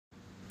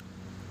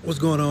What's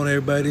going on,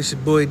 everybody? It's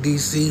your boy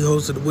DC,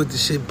 host of the What the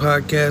Shit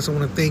podcast. I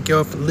want to thank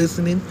y'all for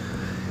listening.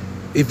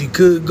 If you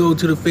could go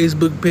to the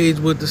Facebook page,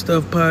 What the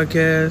Stuff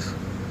Podcast,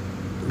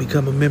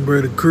 become a member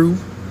of the crew.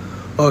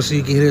 Also,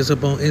 you can hit us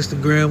up on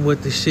Instagram,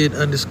 What the Shit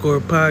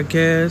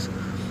 _podcast.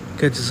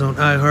 Catch us on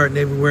iHeart and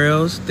everywhere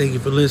else. Thank you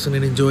for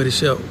listening. Enjoy the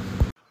show.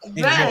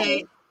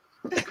 Right.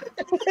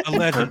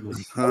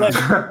 Allegedly.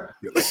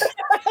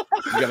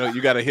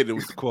 You gotta hit it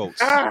with the quotes.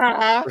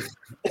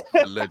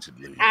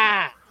 Allegedly.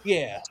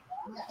 Yeah.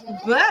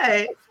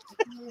 But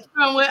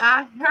from what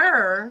I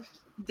heard,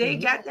 they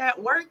got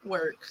that work.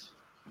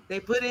 They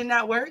put in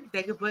that work.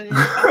 They could put in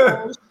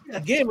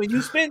Again, when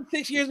you spend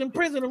 6 years in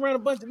prison around a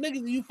bunch of niggas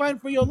and you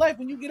fight for your life,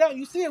 when you get out,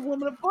 you see a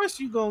woman, of course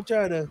you gonna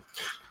try to.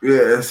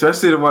 Yeah,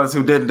 especially the ones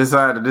who didn't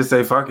decide to just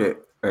say fuck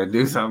it and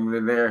do something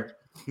in there.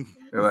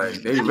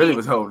 Like they really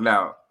was holding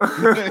out.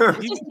 Even the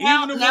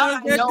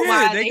ones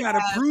that did, they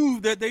gotta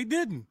prove that they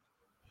didn't.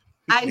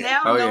 I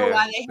now know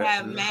why they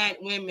have mad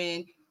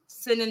women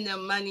sending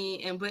them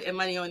money and putting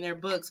money on their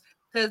books,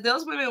 because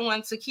those women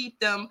want to keep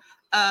them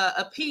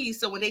a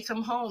piece, so when they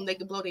come home, they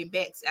can blow their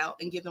backs out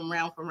and give them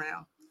round for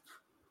round.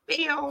 So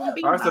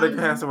they can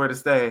have somewhere to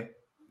stay.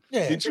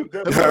 Yeah. Did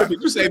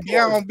you say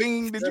beyond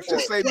bean? Did you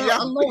just say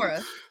beyond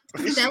Laura?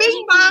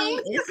 Bing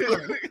bong.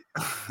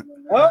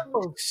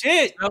 Oh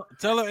shit!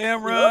 Tell her,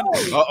 Amron.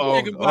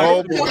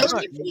 Oh,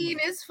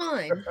 is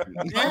fun.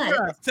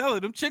 Tell her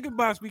them chicken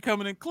box be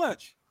coming in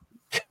clutch.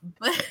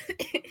 But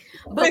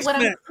what's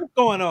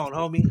going on,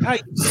 homie?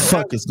 What the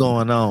fuck is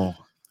going on?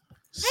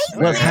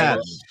 What's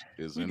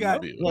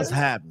happening? What's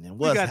happening?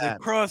 We got the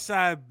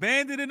cross-eyed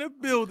bandit in the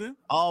building.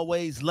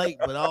 Always late,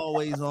 but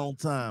always on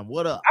time.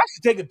 What up? I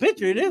should take a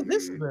picture of this.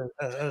 This is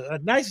a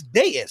nice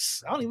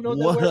dais. I don't even know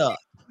what up.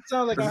 It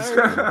sounds like I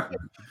heard.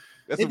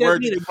 That's a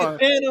word you can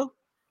panel.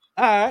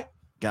 All right.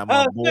 Got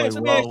my boy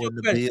Raw in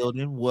the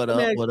building. What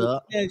up? What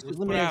up? Let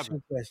me ask you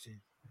a question.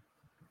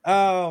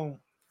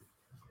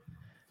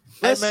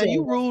 Hey man,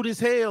 you rude as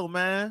hell,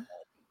 man.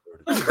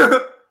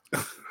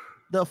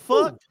 The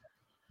fuck?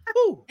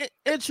 Who?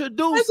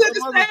 Introduce a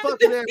motherfucker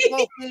that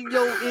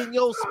in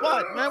your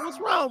spot, man. What's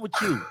wrong with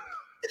you?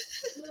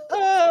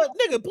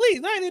 Nigga,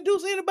 please. I ain't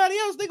introduce anybody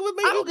else. Nigga, what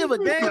made I don't give a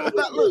damn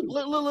about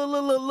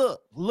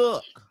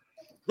look.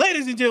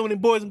 Ladies and gentlemen,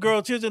 boys and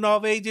girls, children of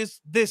all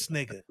ages, this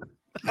nigga.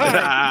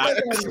 Right.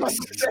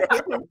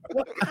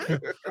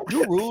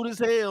 You rude as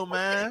hell,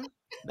 man.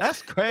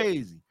 That's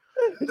crazy.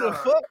 The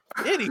fuck?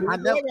 Anyway,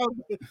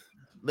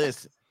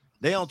 listen,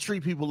 they don't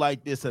treat people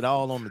like this at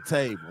all on the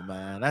table,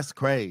 man. That's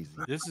crazy.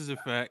 This is a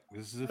fact.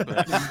 I've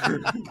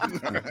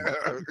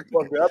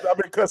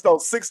been cussed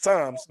out 6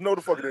 times. No,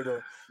 the fuck they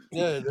don't.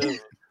 Yeah,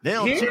 they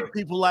don't treat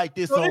people like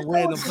this on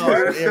random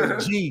talk.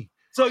 Eric G.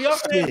 So y'all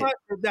saying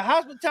the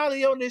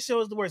hospitality on this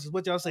show is the worst? Is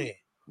what y'all saying?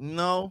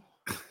 No.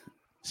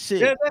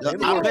 Shit.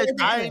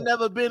 I ain't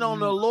never been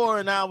on the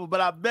Lauren album, but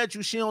I bet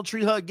you she don't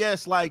treat her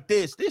guests like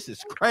this. This is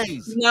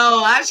crazy.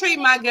 No, I treat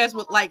my guests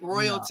with like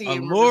royalty.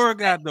 Laura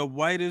got the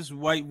whitest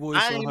white voice.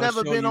 I ain't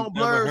never been on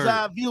Blur's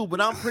Eye View,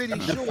 but I'm pretty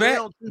sure they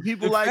don't treat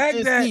people like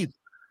this either.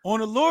 On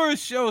the Laura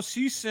show,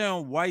 she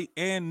sound white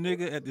and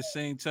nigga at the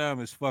same time.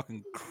 Is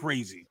fucking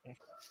crazy.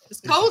 It's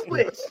code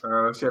switch.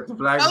 She had the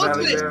black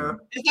belly down.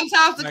 And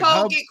sometimes the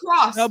code get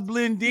crossed. Her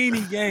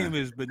Blendini game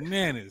is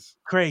bananas.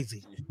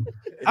 Crazy.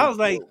 I was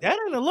like, that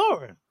ain't a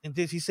Laura. And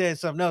then she said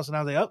something else, and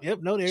I was like, oh, yep,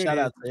 no, there it is. Shout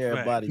out to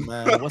everybody,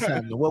 man. What's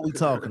happening? What we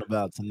talking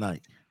about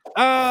tonight?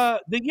 The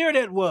year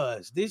that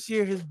was. This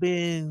year has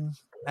been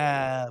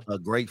a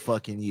great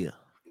fucking year.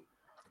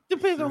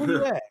 Depends on who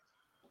you ask.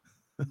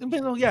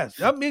 Depends on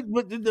I mean,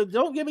 but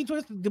don't get me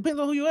twisted. Depends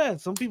on who you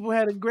ask. Some people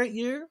had a great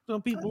year.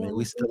 Some people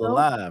we still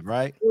alive,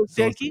 right?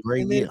 So it's a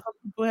great year. Some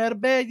people had a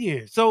bad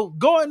year. So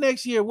going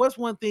next year, what's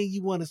one thing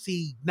you want to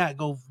see not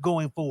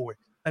going forward?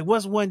 Like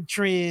what's one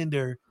trend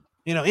or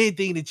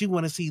anything that you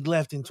want to see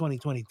left in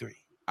 2023?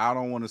 I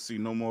don't want to see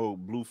no more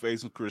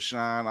Blueface and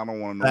Krishan. I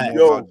don't want to know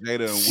more about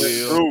Jada and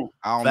Will.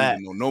 I don't want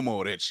to know no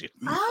more of that shit.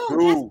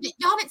 Oh,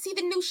 y'all didn't see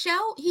the new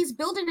show? He's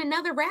building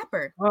another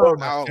rapper. Oh,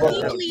 no.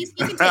 He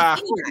can take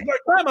anybody.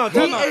 Time out.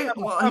 He's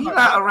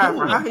not a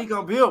rapper. How he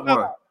gonna build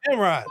one?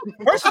 Right.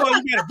 First of all,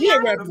 you gotta be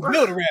a rapper to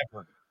build a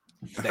rapper.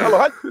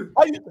 Hello,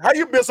 how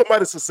you been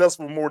somebody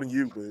successful more than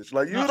you, bitch?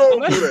 Like you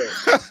don't do that.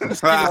 Let's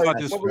think about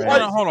this. Hold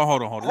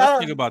on. Let's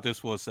think about this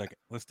for a second.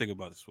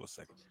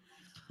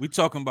 We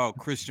talking about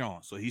Chris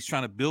John, so he's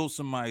trying to build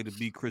somebody to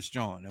be Chris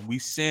John, and we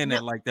saying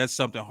that like that's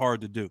something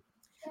hard to do.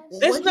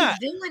 It's not.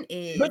 Doing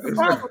is, but the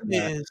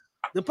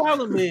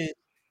problem is,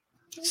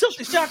 Silk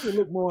Shocker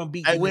look more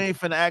unbeaten. Hey, we ain't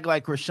finna act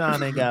like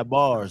Krishan ain't got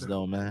bars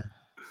though, man.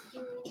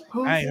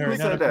 I ain't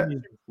heard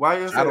that. Why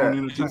you say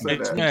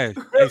that?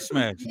 Hey,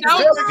 Smash.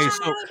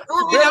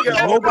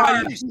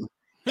 Nobody.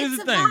 Here's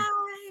the thing.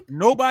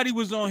 Nobody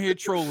was on here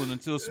trolling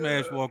until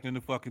Smash walked in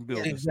the fucking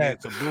building.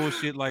 Exactly. Some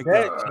bullshit like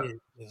that.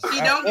 She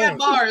don't get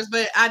bars,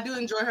 but I do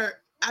enjoy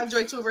her. I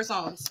enjoy 2 of her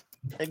songs.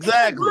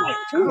 Exactly. I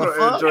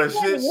don't enjoy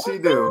shit she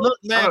do. Look,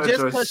 man,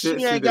 just because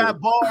she ain't got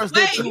bars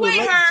that you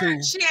relate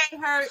to. She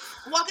ain't heard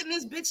walking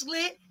this bitch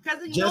lit.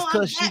 Just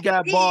because she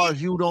got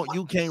bars you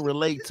can't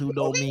relate to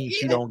don't mean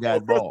she don't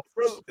got bars.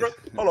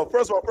 Hold on.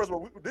 First of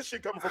all, this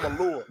shit coming from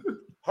Allure.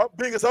 Her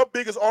biggest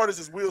artist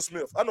is Will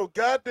Smith. I know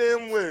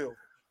goddamn well.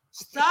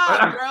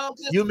 Stop, bro.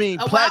 You mean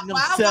platinum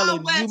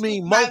selling? You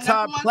mean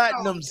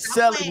multi-platinum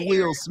selling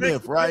Will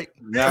Smith, right?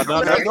 No,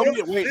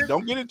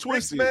 don't get it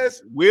twisted.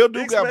 Will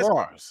do got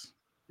bars.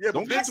 Yeah,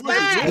 don't get it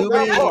twisted. You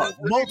mean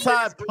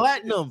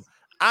multi-platinum?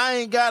 I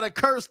ain't got a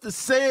curse to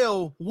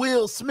sell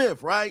Will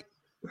Smith, right?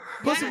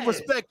 Put some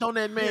respect on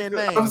that man's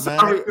name, I'm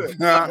sorry, but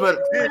I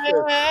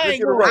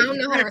don't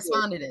know how to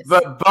respond to this.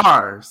 But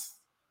bars.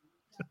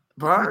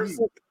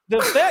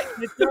 The fact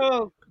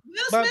that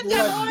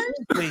y'all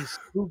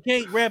who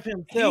can't rap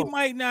himself. He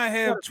might not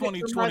have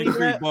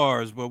 23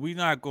 bars, but we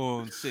not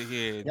going to sit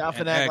here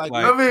and act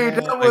like,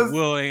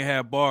 Will ain't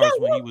have bars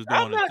when he was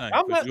doing the thing.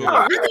 I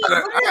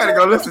gotta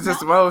go listen to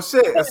some old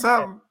shit or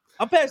something.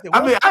 I'm past it.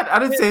 I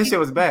didn't say shit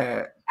was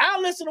bad.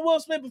 I'll listen to Will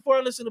Smith before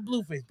I listen to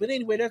Blueface. But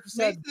anyway, that's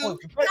beside the point.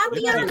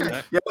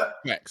 Tatiana.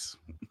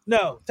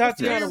 No,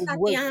 Tatiana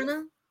was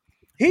Tatiana.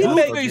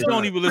 Blueface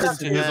don't even listen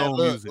to his own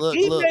music.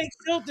 He makes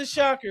Silk the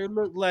Shocker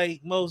look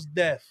like Mos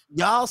Def.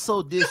 Y'all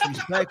so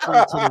disrespectful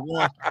to the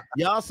ones.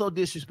 Y'all so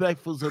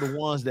disrespectful to the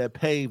ones that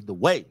paved the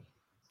way.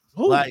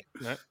 Who? Like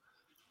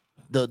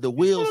the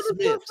Will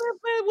Smith.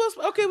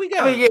 Okay, we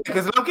got. Yeah,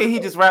 because look, he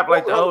just rap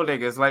like the old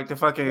niggas, like the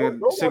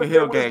fucking Sugar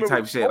Hill Gang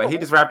type shit. Like he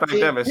just rap like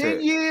them and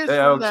shit. In 10 years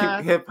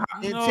hip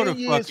hop. In 10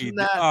 years from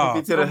now,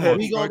 we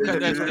gonna be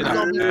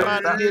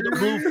trying to hear the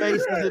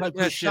Bluefaces and the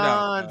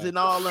Krishans and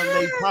all of them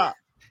they pop.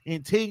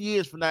 In 10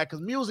 years from now,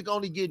 because music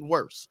only getting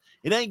worse.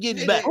 It ain't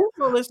getting better.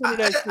 I'm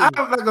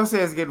not gonna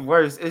say it's getting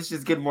worse. It's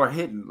just getting more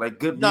hidden. Like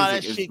good music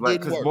that shit is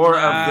like because more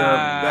of the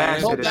bad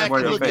shit is more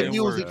your look at favorite.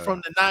 music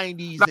from the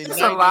 90s. That's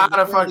a lot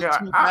of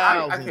fucking.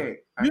 I can't.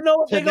 You know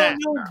what they're gonna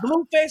use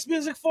Blueface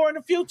music for in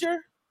the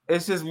future?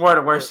 It's just more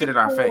the worst shit in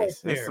our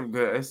face. It's some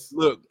good.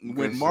 Look,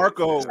 when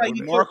Marco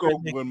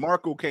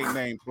can't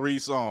name 3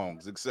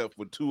 songs except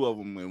for 2 of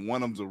them, and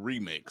one of them's a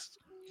remix.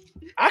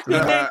 I can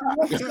name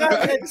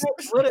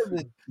what is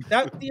it?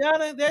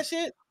 Tatiana, that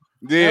shit.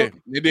 Yeah,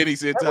 and then he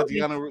said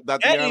Tatiana remix. I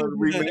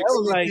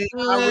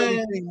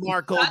really think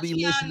Marco be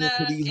listening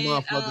to these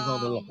motherfuckers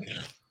on the low.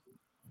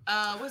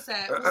 What's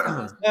that?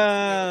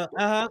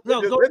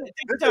 No, go ahead.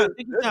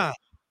 Take your time.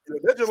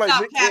 They're just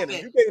like Nick Cannon.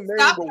 You can't name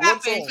but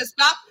one song.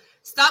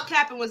 Stop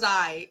capping was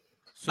alright.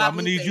 So I'm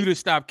gonna need you to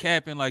stop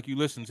capping like you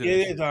listen to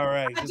this. It is all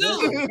right. I do.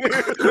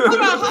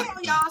 Hold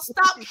on, y'all.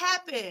 Stop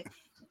capping.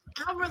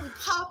 I'm really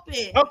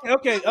popping.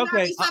 Okay.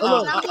 Let's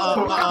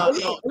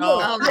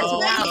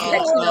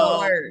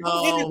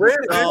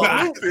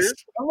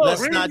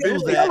not do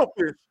that.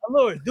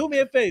 Lord, do me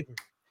a favor.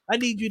 I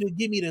need you to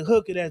give me the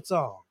hook of that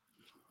song.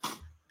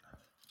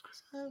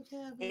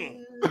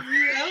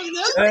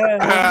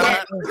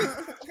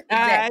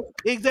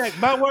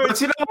 Exactly. My words.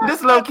 But you know,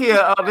 this low key,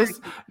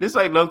 this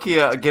like low key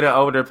get an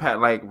older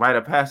rite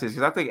of passage,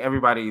 because I think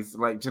everybody's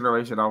like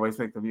generation always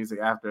think the music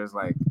after is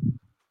like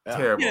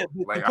terrible. Yeah,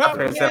 like I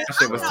think that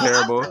shit was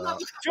terrible.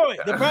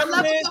 The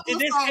problem is in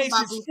this case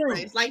it's true.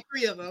 It's like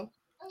 3 of them.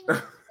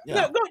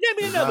 No, go give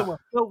me another one.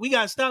 So we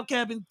got Stop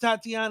Capping,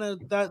 Tatiana,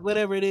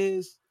 whatever it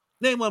is.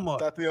 Name one more.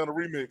 Tatiana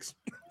remix.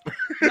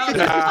 The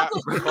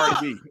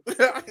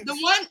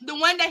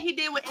one that he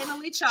did with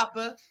Annalie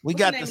Chopper. We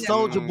got the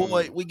Soldier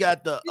Boy. We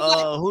got the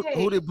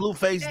who did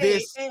Blueface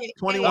this?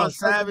 21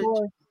 Savage.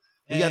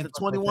 We got the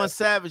 21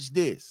 Savage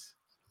this.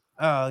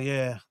 Oh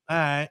yeah. All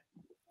right.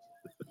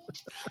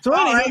 So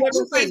anyway,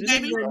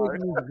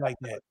 like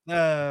that.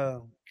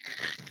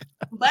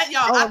 But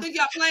y'all, I think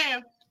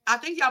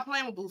y'all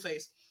playing with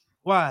Blueface.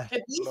 Why?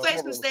 If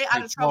Blueface can stay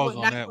out of trouble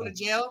and not go to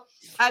jail,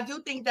 I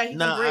do think that he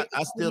can break.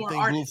 I still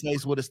think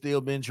Blueface would have still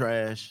been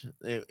trash.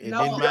 It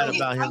didn't matter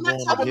about him going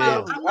to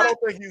jail. I don't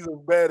think he's as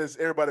bad as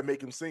everybody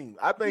make him seem.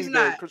 I think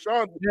that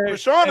Krishan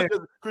is just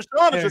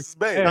as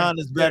bad. Krishan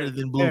is better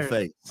than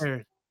Blueface.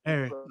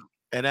 Eric.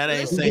 And that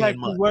ain't saying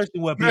much. Worse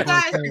than what people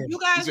are saying. You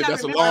guys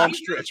that's a long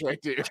stretch right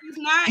there.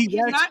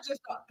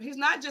 He's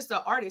not just an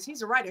artist.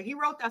 He's a writer. He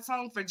wrote that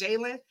song for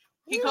Jalen.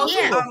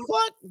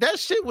 Fuck, that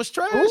shit was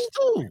trash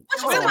too.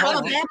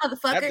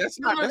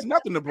 That's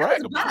nothing to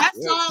brag about. That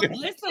song,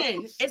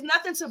 listen, it's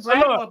nothing to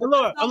brag about.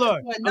 Look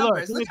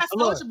at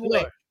Soulja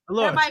Boy.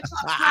 Everybody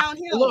claps Crown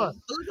Hill.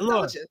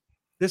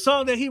 The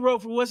song that he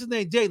wrote for what's his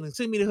name, Jalen.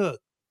 Send me the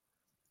hook.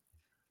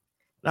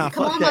 Nah,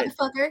 come on,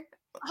 motherfucker.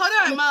 Hold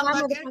on,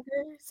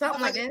 motherfucker.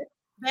 Something like that.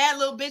 Bad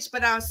little bitch,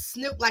 but I'll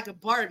snip like a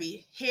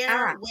Barbie.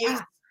 Hair,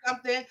 waist,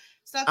 something.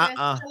 Okay,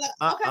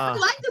 I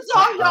like the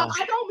song, y'all.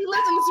 I don't be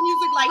listening to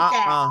music like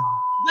that.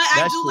 But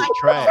I do like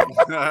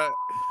trash.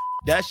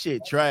 That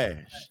shit trash.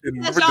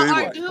 Y'all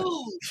are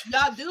dudes.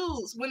 Y'all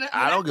dudes.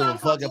 I don't give a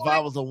fuck if I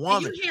was a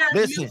woman.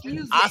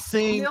 Listen, I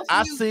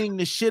sing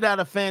the shit out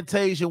of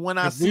Fantasia when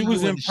I see you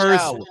in the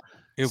shower.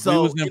 If we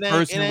was in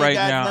person right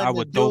now, I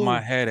would throw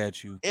my hat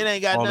at you. It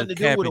ain't got nothing to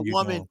do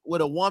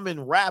with a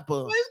woman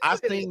rapper. I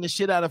sing the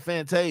shit out of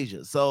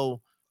Fantasia,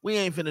 so we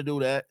ain't finna do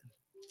that.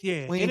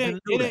 Yeah,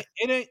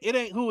 it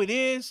ain't who it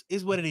is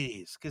what it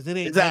is, because it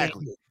ain't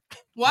exactly.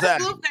 Watch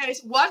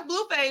Blueface. Watch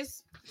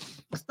Blueface.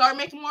 Start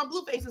making more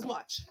Bluefaces.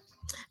 Watch.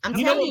 I'm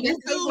telling you, you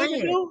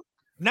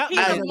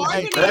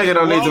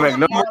don't need to make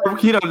no more.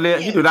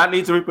 You do not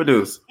need to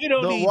reproduce. You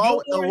don't need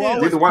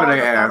one of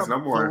their ass no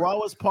more. The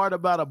rawest part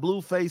about a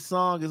Blueface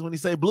song is when he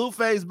say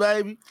 "Blueface,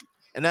 baby,"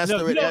 and that's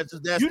the rest.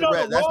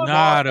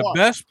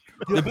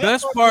 The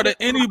best part of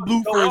any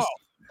Blueface.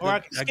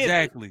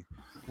 Exactly.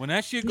 When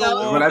that shit go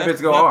off, when that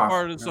bitch go off.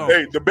 Part of the song.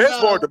 Hey, the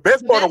best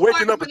part of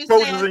waking up and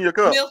Trojans in your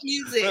cup. Milk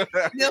music.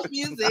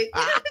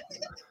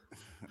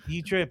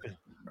 You tripping?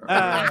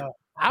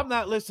 I'm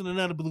not listening to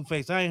none of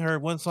Blueface. I ain't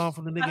heard one song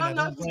from the nigga. I don't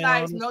know if you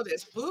guys know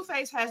this.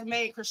 Blueface has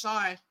made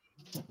Krishan.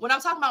 When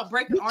I'm talking about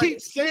breaking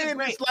artists, keep saying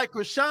it's like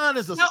Krishan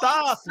is a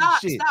star.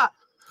 Stop.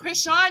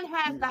 Krishan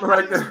has the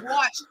highest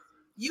watch.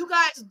 You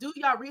guys do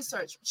your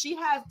research. She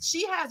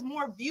has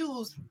more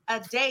views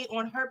a day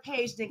on her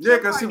page than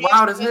because she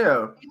wild as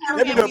hell.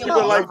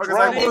 People like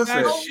drama.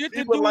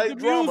 People like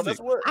drama. That's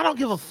what. I don't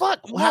give a fuck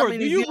how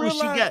many views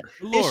she got.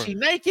 Is she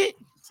naked?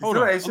 Hold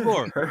on,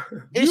 Lord.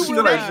 Is she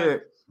like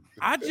shit?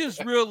 I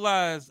just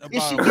realized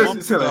about a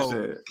month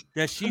ago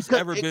that she's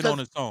ever been on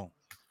a song.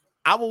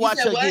 I will watch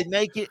her get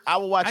naked. I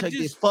will watch her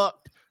get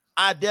fucked.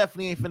 I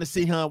definitely ain't finna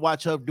sit here and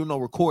watch her do no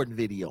recording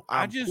video.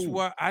 I just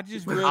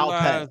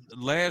realized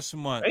last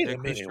month that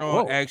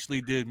Krishan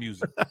actually did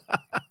music.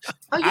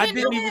 I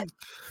didn't even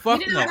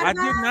I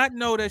did not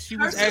know that she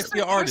was actually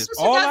an artist.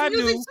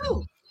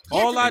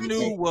 All I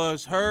knew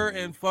was her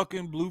and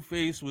fucking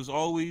Blueface was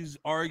always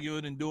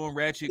arguing and doing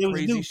ratchet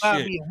crazy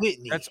shit.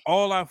 That's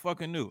all I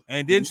fucking knew.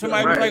 And then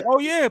somebody was like, "Oh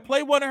yeah,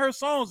 play one of her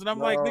songs," and I'm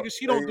like, "Nigga,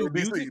 she don't do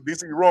music."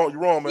 DC, you wrong,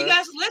 man. You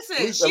guys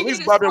listen. At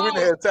least Bobby Whitney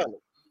had talent.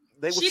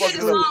 She did a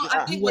song,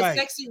 I think, with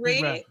Sexy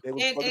Red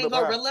and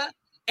Gorilla.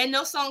 And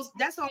those songs,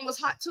 that song was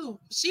hot too.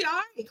 She all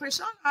right.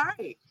 Krishan all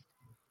right.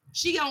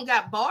 She don't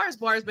got bars,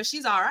 but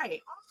she's all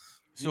right.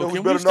 So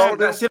can we stop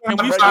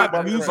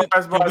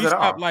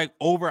like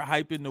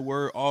overhyping the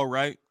word "all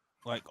right"?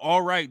 Like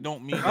 "all right"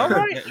 don't mean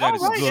that it's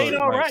good.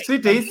 All right. She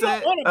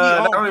decent.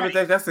 I don't even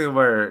think that's a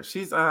word.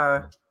 She's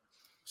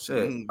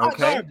shit.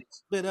 Okay.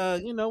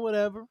 But you know,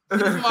 whatever.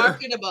 She's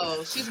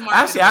marketable.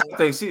 Actually, I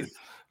think she's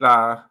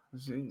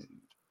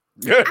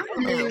Yeah.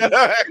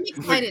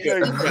 None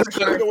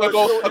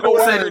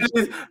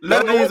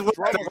of these words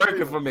are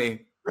working for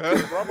me.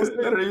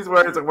 None of these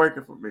words are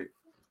working for me.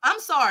 I'm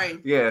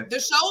sorry. Yeah. The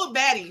show of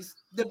baddies,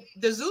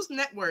 the Zeus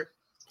Network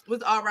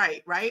was all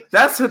right?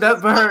 That's her.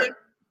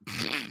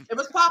 It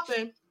was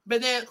popping, but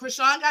then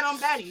Krishan got on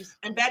baddies,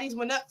 and baddies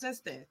went up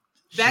since then.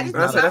 Baddies.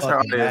 That's her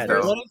audience,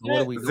 though.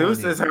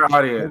 Zeus is her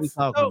audience.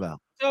 What are we talking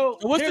about? So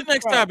what's the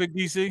next topic,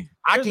 DC?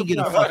 I can get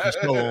a fucking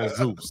show on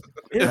Zeus.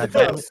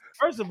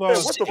 First of all, I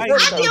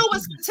deal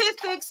with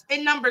statistics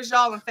and numbers,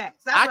 y'all, and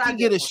facts. I can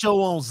get a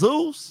show on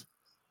Zeus.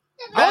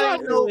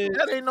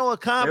 That ain't no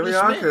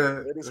accomplishment.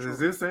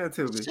 Zeus and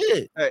Tubi.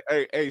 Shit.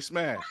 Hey,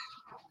 Smash.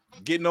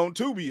 Getting on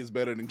Tubi is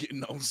better than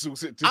getting on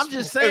Zeus. I'm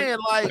just saying,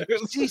 like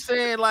she's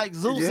saying, like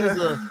Zeus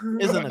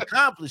is an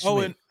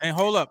accomplishment. Oh, and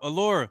hold up,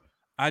 Alora.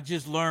 I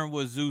just learned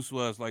what Zeus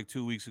was like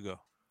 2 weeks ago.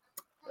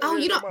 Oh,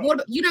 you know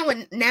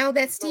what? Now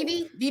that's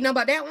TV. Do you know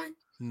about that one?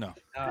 No.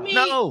 I mean,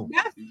 no.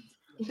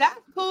 That's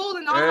cool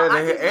and all.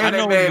 I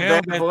know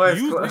Bad Boys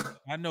Club.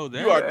 I know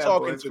that. You are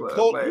talking to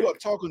You are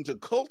talking to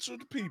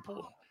cultured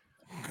people.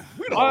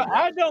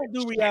 I don't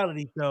do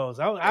reality shows.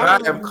 I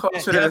am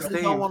cultured. I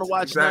don't want to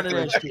watch none of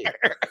that shit.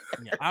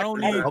 I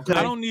don't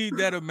need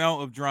that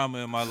amount of drama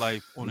in my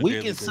life.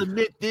 We can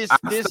submit this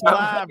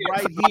live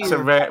right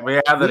here. Reality. We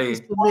can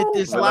submit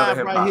this live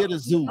right here to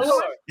Zeus,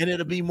 and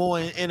it'll be more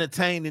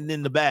entertaining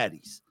than the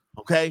baddies.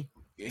 Okay.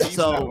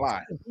 So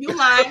you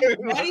lying.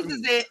 Baddies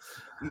is it.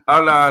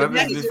 Oh no,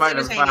 let me fight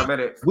in 5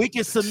 minutes. We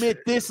can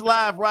submit this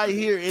live right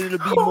here, and it'll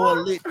be more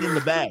lit than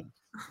the bag.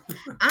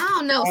 I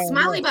don't know.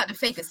 Smiley about to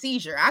fake a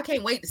seizure. I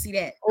can't wait to see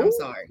that. I'm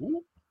sorry.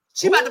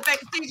 She about to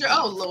fake a seizure.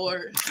 Oh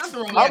Lord.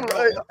 Hold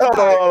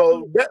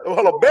on.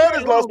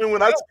 Baddies lost me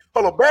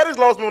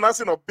when I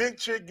seen a big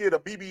chick get a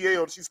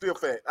BBL and she's still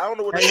fat. I don't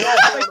know what going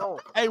on.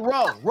 Hey,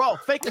 Raw,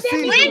 fake a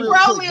seizure. Leave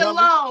Rolly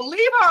alone.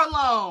 Leave her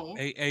alone.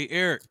 Hey,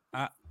 Eric.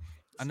 I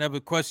never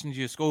questioned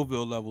your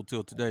Scoville level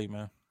till today,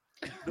 man.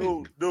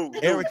 Dude.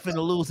 Eric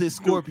finna lose his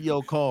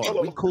Scorpio card.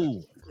 We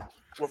cool.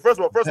 Well, first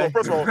of all,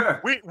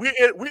 we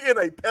in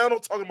a panel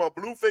talking about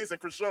Blueface and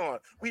Krishan.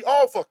 We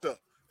all fucked up.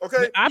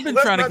 Okay. I've been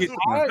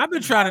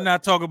trying to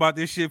not talk about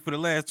this shit for the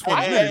last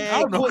 20 minutes.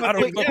 I don't know how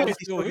to fuck this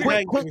still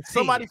here. Quick,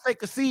 somebody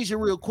fake a seizure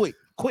real quick.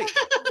 I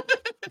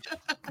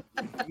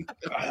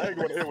ain't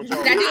gonna hear what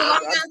y'all.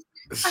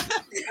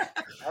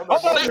 I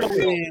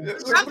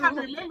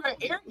gotta remember,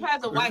 Eric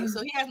has a wife,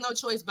 so he has no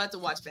choice but to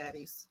watch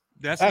baddies.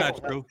 That's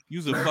not true.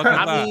 You's a fucking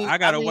lie. I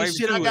got a wife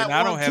too, and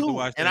I don't have to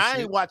watch that. And I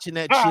ain't watching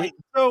that shit.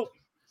 So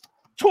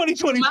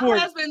 2024.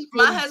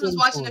 My husband's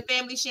watching The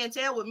Family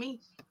Chantel with me.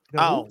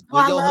 Oh,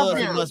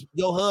 well,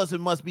 your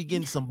husband must be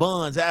getting some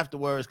buns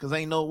afterwards, because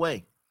ain't no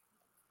way.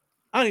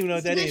 I don't even know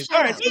what that is.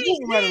 All right, so he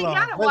ain't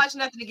gotta watch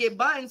nothing to get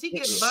buns. He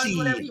gets buns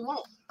whatever he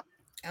wants.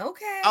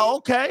 Okay. Oh,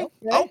 okay.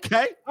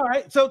 All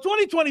right. So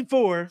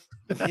 2024.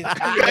 This thing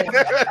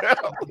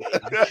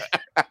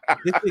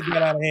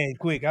got out of hand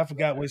quick. I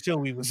forgot what show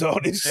we was on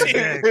this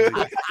shit.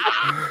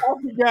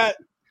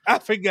 I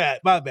forgot.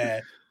 My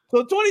bad.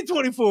 So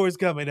 2024 is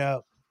coming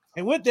out.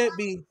 And with that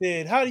being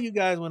said, how do you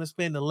guys want to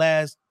spend the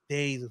last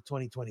days of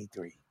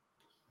 2023?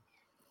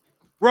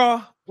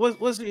 Raw, how do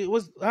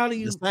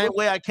you the same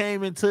way I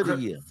came into the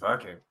year?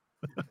 Fuck it.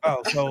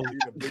 Oh, so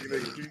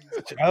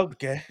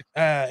okay.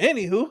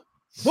 Anywho,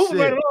 moving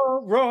right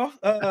along, Raw.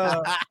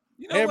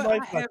 You know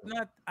what?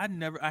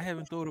 I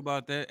haven't thought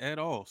about that at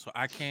all. So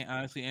I can't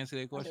honestly answer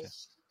that question.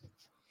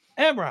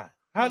 Amron,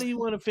 how do you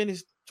want to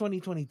finish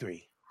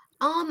 2023?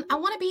 I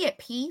want to be at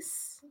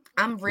peace.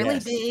 I'm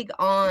really big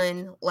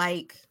on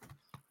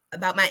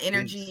about my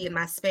energy and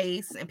my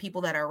space and people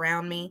that are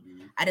around me.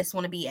 I just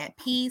want to be at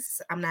peace.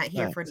 I'm not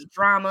here for the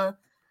drama.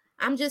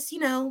 I'm just,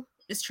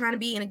 just trying to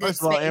be in a good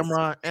space. First of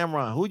all,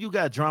 Amron, who you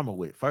got drama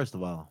with? First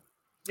of all,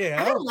 I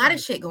have a lot of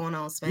shit going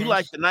on, Smash. You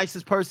like the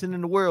nicest person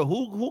in the world.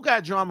 Who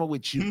got drama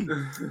with you?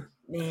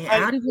 Man, I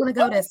don't even want to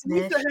go there,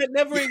 Smash. That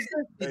never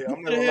existed. Hey,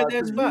 I'm not gonna lie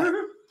to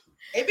you.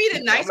 It be the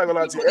nice. I'm not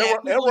gonna lie to you.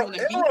 Everyone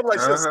like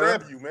she'll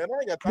stab you, man. I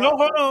ain't got time. No,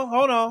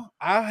 hold on.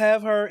 I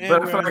have her.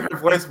 But I feel like her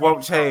voice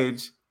won't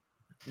change.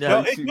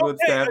 Yeah, she would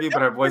stab you,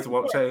 but her voice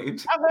won't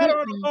change. I had her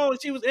on the phone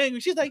and she was angry.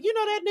 She's like,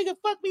 that nigga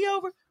fucked me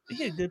over.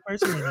 You're a good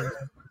person.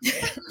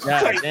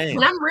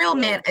 When I'm real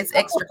mad, it's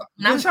extra.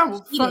 I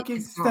will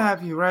fucking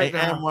stab you right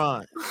now.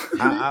 Amron,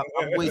 I'm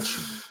with you.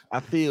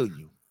 I feel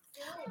you.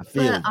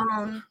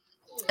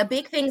 A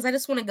big thing is I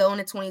just want to go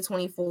into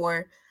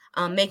 2024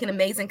 making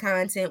amazing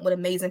content with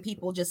amazing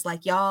people just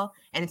like y'all.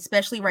 And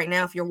especially right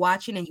now, if you're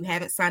watching and you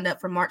haven't signed up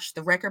for March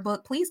the Record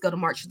Book, please go to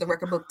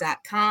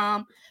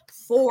marchtherecordbook.com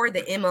for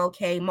the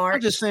MLK March.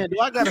 I'm just saying, do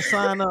I got to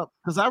sign up?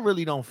 Because I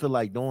really don't feel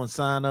like doing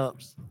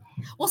sign-ups.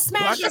 Well,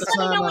 Smash, just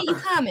let me know when you're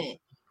coming.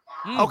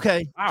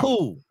 Okay,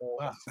 cool.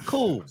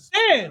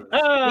 Man,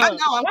 I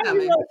know I'm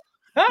coming.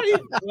 How do you?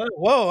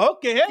 Whoa,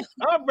 okay,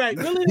 all right.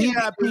 Really?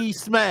 VIP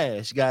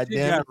Smash,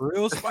 goddamn.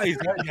 Real spicy.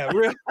 Got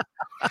real.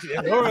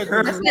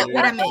 That's not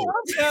what I meant.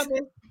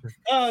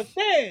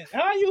 Stan,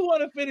 how you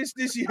want to finish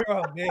this year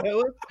off, man?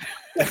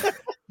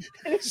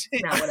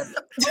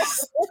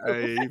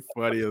 Hey, he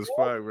funny as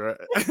fuck, bro.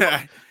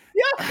 Yeah.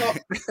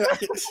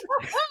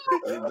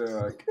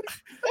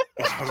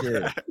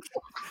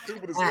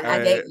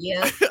 I get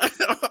you.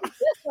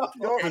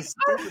 Y'all is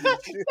stupid as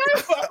shit.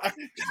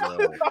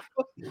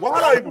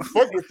 Why I even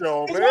fuck with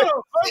y'all, man? Let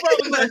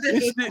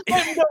me know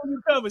when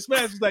you coming.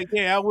 Smash was like,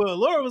 yeah, I will.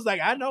 Laura was like,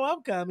 I know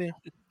I'm coming.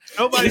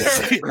 Nobody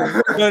heard it.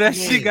 No, that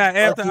shit got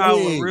after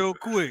hour real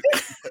quick.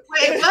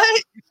 Wait,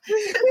 what?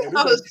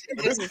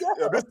 This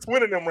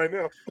twinning them right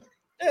now.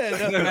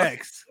 Yeah, no,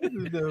 Max. This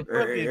is the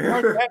fucking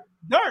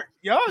dark.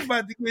 Y'all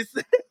about to get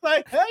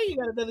like, hey, you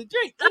got another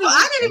drink. No,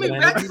 I didn't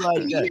even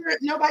hear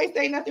nobody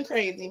say nothing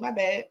crazy. My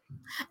bad.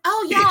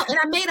 Oh, y'all, and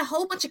I made a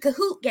whole bunch of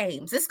Kahoot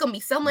games. It's gonna be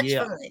so much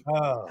fun.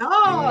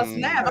 Oh,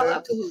 snap! I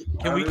love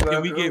Kahoot. Can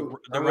we get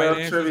the right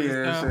answer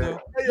trivia and shit?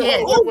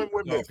 Hey, wait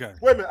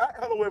a minute.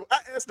 I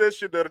asked that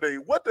shit the other day.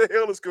 What the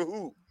hell is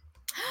Kahoot?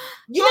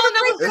 You don't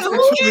know what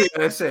Kahoot is?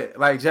 That shit,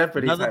 like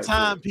Jeopardy. Another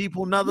time,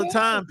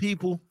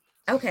 people.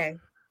 Okay.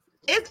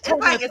 It's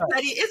like a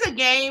study. It's a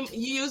game.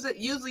 You use it.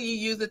 Usually, you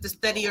use it to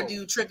study or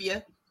do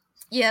trivia.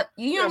 Yep.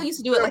 You used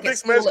to do it like Big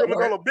Smash coming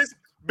on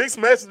Big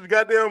Smash is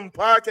goddamn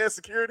podcast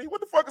security.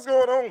 What the fuck is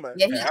going on, man?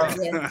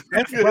 Yeah.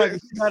 That's right.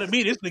 To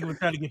me, this nigga was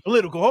trying to get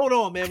political. Hold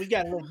on, man. We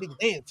got to let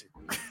niggas answer.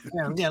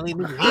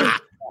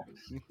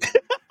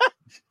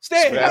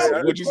 Smash,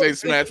 what'd you say?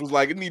 Smash was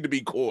like, it need to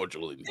be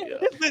cordial in here.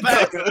 This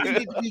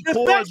nigga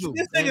Smash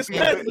was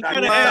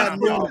trying to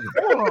ask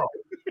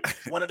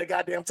one of the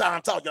goddamn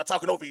time talk. Y'all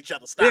talking over each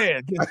other. Stop.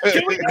 Yeah.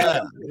 Can we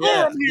get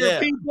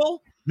here,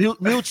 people?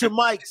 Mute your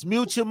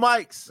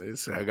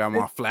mics. I got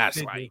my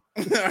flashlight.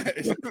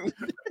 Last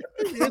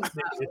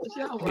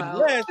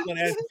one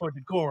asking for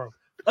decorum.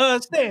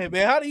 Stan,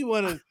 man, how do you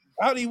want to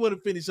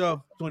finish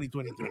off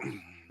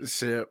 2023?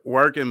 Shit,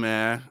 working,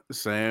 man. The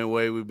same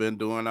way we've been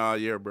doing all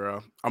year,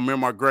 bro. I remember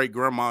my great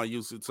grandma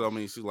used to tell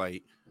me, she's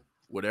like,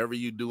 whatever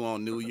you do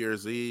on New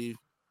Year's Eve,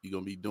 you're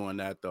gonna be doing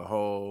that the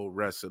whole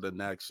rest of the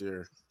next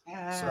year.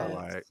 So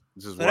like,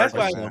 just so that's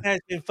why Smash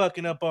been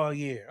fucking up all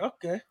year.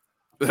 Okay.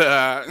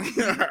 For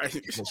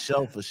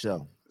sure.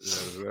 Yes,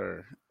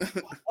 sir.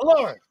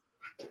 Lord,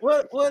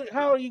 what?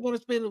 How are you going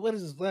to spend? What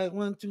is this? Like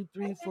 1, 2,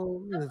 3,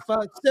 4,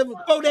 5, 7,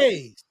 4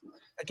 days.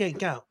 I can't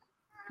count.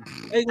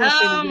 How you going to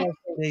spend the last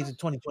 4 days in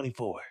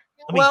 2024?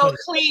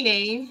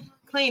 Cleaning.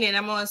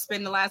 I'm going to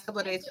spend the last couple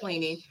of days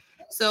cleaning.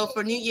 So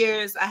for New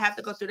Year's, I have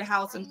to go through the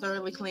house and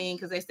thoroughly clean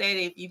because they say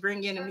that if you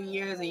bring in a New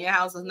Year's and your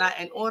house is not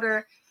in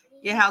order,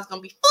 your house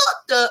gonna be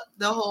fucked up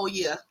the whole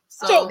year.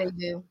 So they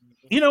do.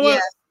 You know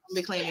what?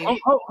 Be cleaning.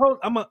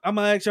 I'm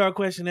gonna ask y'all a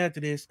question after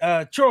this.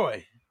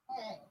 Troy,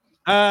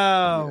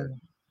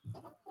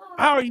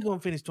 how are you gonna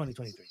finish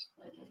 2023?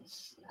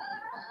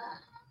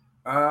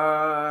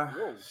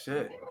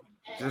 Shit.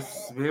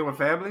 Just being with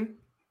family.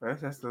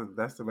 That's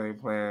the main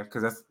plan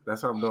because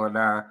that's what I'm doing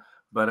now.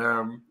 But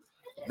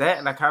that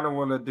and I kind of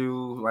want to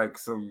do like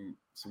some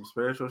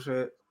spiritual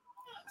shit.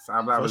 So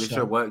I'm not really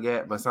sure what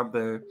yet, but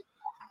something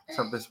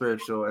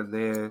spiritual, and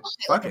then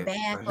fuck it.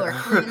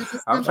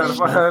 I'm trying to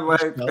find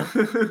like.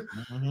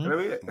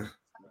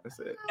 That's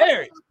it.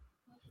 Eric,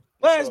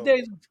 last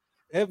day.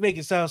 That make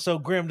it sound so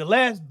grim. Your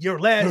last day,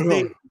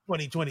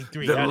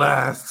 2023. The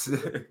last.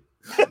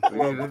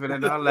 We're living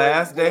in our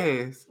last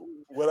days.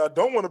 What I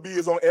don't want to be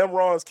is on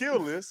Amron's kill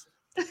list.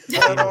 Hey,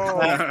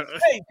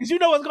 because you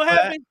know what's gonna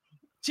happen?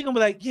 She gonna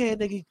be like, "Yeah,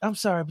 nigga, I'm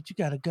sorry, but you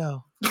gotta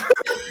go."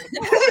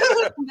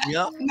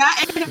 Yep.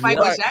 Not if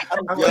Michael Jackson.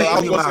 I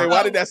was gonna say,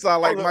 why did that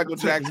sound like Michael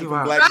Jackson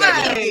from Black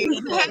Dagger? Hey,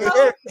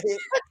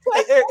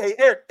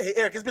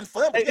 Eric, it's been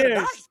fun. But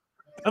Eric,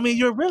 I mean,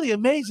 you're really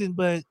amazing,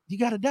 but you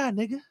gotta die,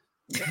 nigga.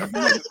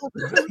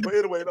 But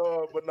anyway,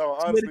 but no,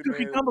 honestly,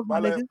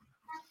 man,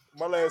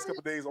 my last couple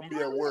of days, I'm gonna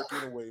be at work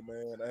anyway,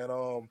 man,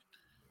 and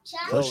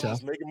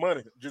just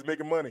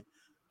making money.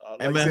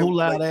 And man, who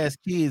loud ass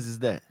kids is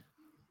that?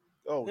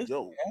 Oh,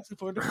 yo,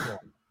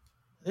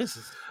 this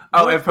is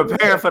and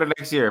prepare for the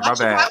next year. My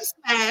bad.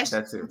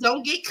 That's it.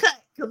 Don't get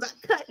cut because I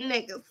cut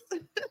niggas.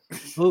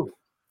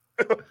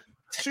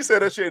 She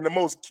said that shit in the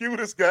most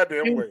cutest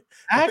goddamn way.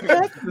 I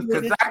cut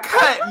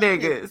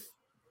niggas.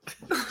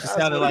 She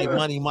sounded like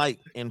Money Mike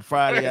in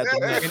Friday After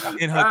Next.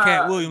 In her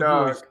Cat Williams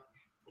voice.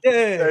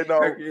 Yeah,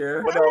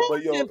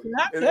 but yo,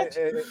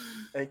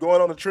 and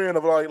going on the trend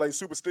of like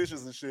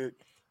superstitions and shit,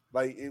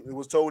 like it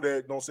was told that,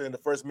 you know what I'm saying, the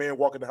first man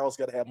walking the house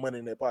got to have money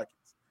in their pockets.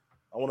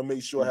 I want to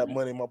make sure I have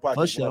money in my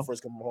pockets when I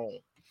first come home.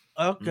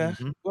 Okay,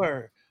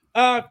 word.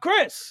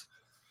 Chris,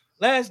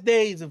 last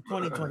days of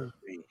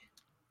 2023.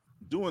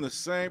 Doing the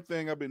same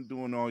thing I've been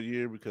doing all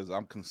year because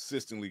I'm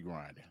consistently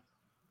grinding.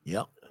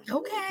 Yep.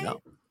 Okay.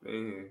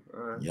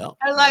 Yep.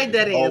 I like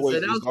that answer.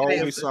 There's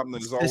always something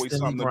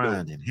to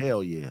grinding. Do.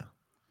 Hell yeah.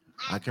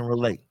 I can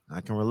relate.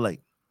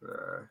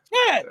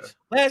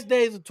 Last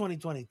days of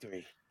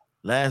 2023.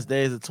 Last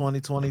days of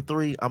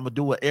 2023. I'm gonna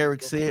do what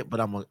Eric said, but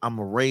I'm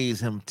gonna raise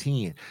him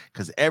 10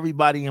 because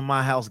everybody in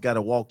my house got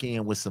to walk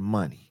in with some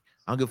money.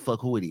 I don't give a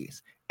fuck who it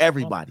is.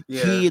 Everybody,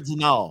 kids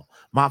and all.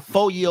 My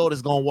 4-year-old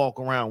is gonna walk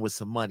around with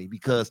some money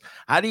because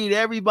I need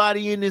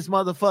everybody in this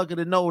motherfucker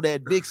to know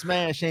that Big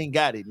Smash ain't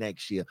got it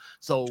next year.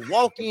 So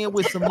walk in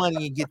with some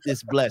money and get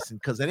this blessing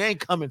because it ain't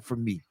coming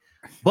from me.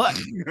 But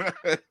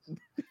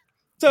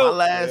so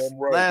my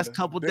last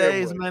couple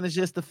days, man, is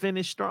just to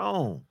finish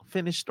strong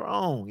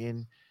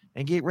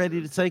and get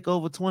ready to take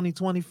over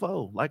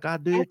 2024 like I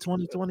did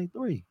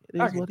 2023.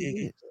 It is what it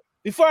is.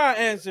 Before I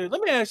answer,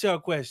 let me ask y'all a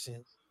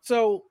question.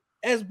 So,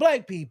 as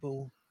Black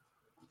people,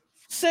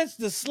 since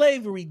the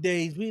slavery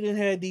days, we didn't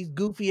have these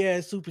goofy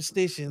ass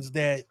superstitions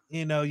that,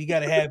 you know, you got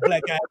to have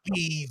black eyed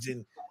peas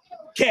and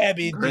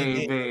cabbage and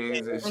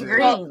greens,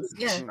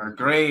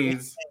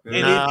 grains.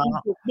 And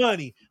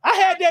money. I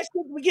had that shit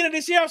at the beginning of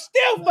this year. I'm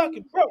still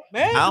fucking broke,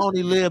 man. I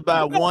only live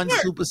by one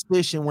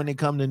superstition when it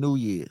come to New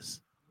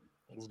Year's.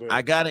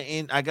 I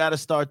gotta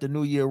start the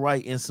new year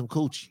right in some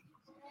coochie.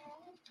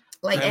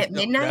 Like at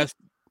midnight?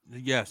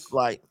 Yes.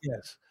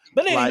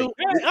 But anyway,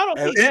 I don't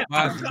think that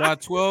by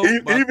 12.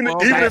 Even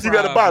if you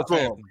got to buy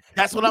some.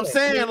 That's what I'm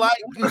saying. Like,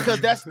 because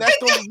that's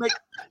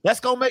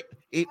gonna make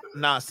it.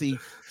 Nah, see,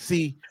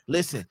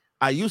 listen.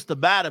 I used to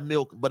buy the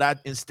milk, but I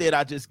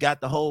just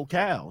got the whole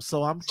cow,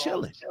 so I'm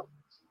chilling.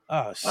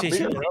 Oh shit!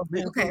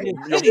 Okay.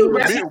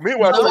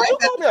 Meanwhile,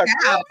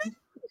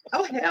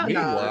 oh hell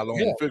no!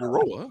 On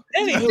Figueroa.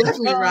 Anywho,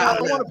 I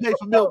don't want to pay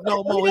for milk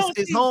no more.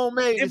 It's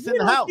homemade. It's in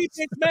the house. If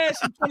we Smash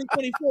in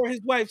 2024,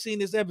 his wife seen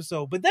this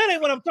episode, but that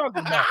ain't what I'm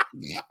talking about.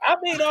 I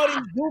mean all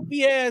these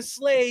goofy ass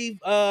slave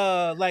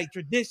like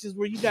traditions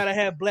where you gotta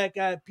have black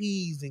eyed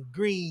peas and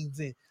greens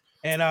and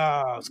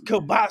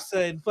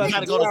kielbasa and fucking. You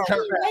gotta go to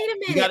church. Wait a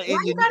minute.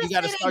 You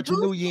gotta start your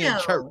new year in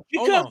church.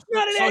 Because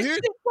none of that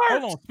shit works.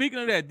 Hold on. Speaking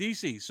of that,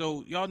 DC.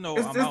 So y'all know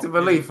it's just the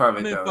belief of it.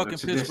 I'm in fucking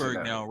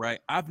Pittsburgh now, right?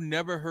 I've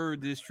never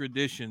heard this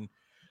tradition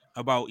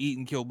about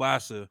eating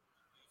kielbasa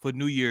for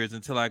New Year's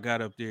until I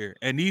got up there.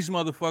 And these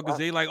motherfuckers,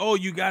 they like, oh,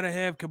 you gotta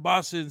have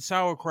kielbasa and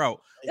sauerkraut.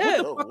 What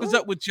the fuck is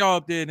up with y'all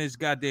up there in this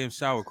goddamn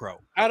sauerkraut?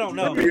 I don't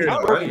know.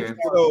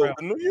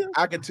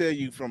 I can tell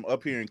you from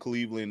up here in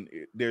Cleveland,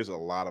 there's a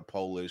lot of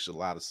Polish, a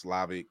lot of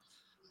Slavic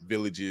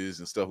villages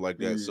and stuff like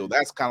that. So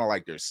that's kind of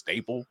like their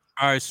staple.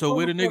 All right, so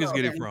where the niggas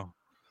get it from?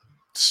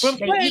 From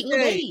I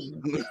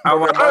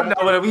don't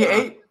know whether we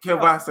ate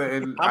kielbasa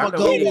and I'm gonna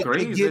go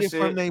get it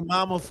from their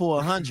mama for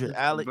 100,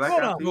 Alex.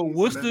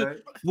 What's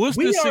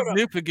the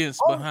significance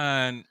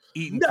behind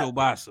eating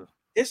kielbasa?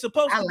 It's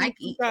supposed to like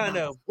be kind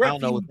of. I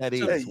don't know what that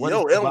is.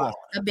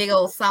 A big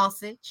old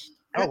sausage.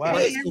 Oh wow!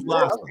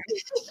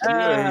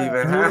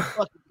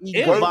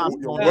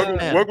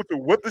 Welcome to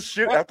what the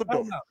shit after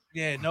dark.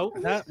 Yeah, no,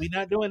 we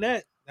not doing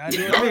that. Not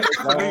doing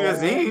that. New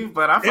Year's Eve,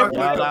 but I fuck with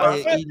y'all out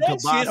here eating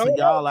kielbasa,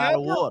 y'all out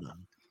of water.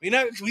 We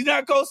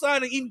not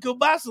co-signing eating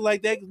kielbasa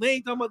like that because they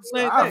ain't talking about the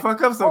same thing. I'll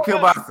fuck up some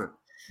kielbasa.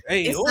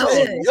 Hey, it's so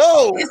good.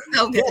 Yo, it's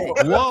so good.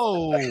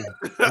 Whoa,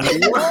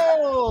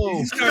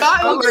 whoa!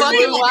 Y'all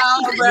fucking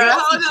wild, bro.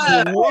 Hold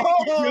up.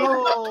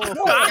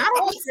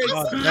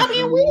 Y'all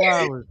being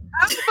weird.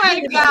 Oh my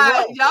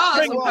God,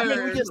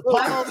 y'all. We just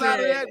pause out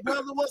of that,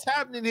 brother. What's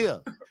happening here?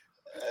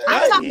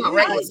 I'm talking about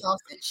regular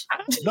sausage.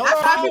 No, I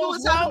thought people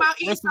was talking about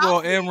First of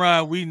all,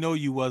 Emron, we know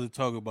you wasn't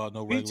talking about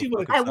no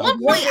regular. At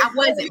one point, I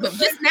wasn't, but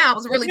just now, I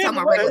was really talking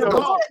about regular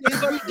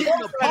sausage. Getting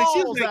a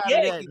pause out of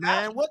that,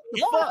 man. What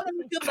the fuck?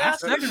 I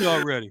said it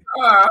already.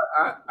 I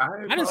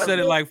done said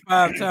it like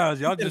 5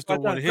 times. Y'all just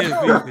don't want to hear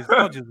it because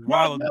y'all just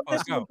wilding the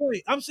fuck out.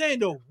 I'm saying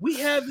though, we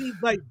have these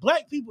like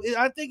black people.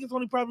 I think it's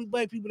only probably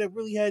black people that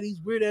really have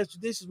these weird ass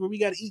traditions where we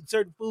got to eat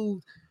certain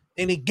foods.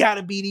 And it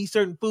gotta be these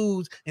certain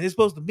foods, and it's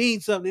supposed to mean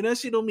something. And that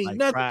shit don't mean like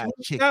nothing. Fried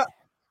chicken.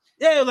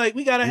 Yeah, like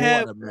we gotta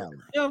have. You know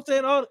what I'm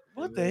saying?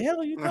 What the hell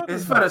are you talking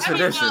it's about? It's for the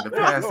tradition to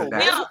pass it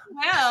down.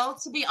 Well,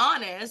 to be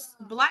honest,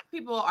 black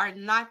people are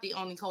not the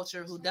only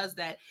culture who does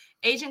that.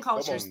 Asian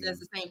culture does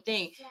the same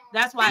thing.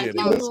 That's why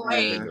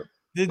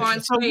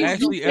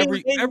actually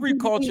every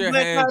culture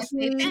has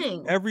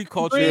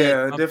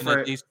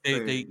different things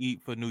they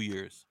eat for New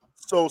Year's.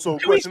 So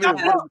question is,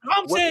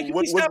 I'm saying, can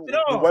we stop it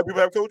all? Do white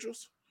people have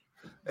cultures?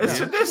 It's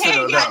traditional. They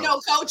ain't got no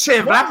culture.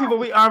 Shit, black people,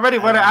 we already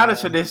running out of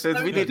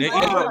traditions. We need to eat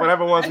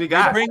whatever ones we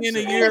got. Bring in a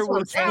year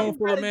with a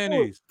spoonful of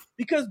mayonnaise.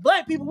 Because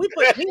black people, we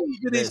put meaning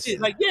to this shit.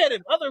 Like, yeah,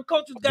 the other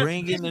cultures got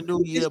bring in the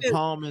New Year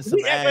palm and some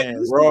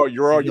ass. Bro,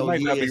 you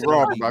might not be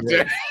wrong about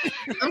that.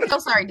 I'm so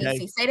sorry,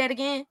 DC. Say that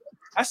again.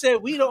 I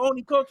said we the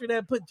only culture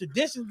that put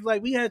traditions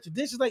like we had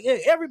traditions like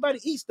everybody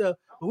eats stuff,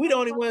 but we the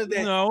only ones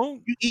that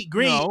you eat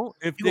green. No,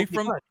 if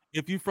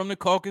you from the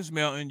Caucasus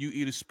Mountain, you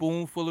eat a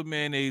spoonful of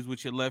mayonnaise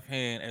with your left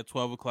hand at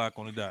 12 o'clock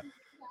on the dot.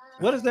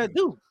 What does that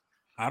do?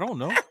 I don't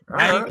know.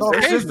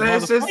 It's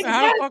just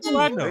how the fuck do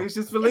I know? It's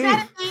just believe.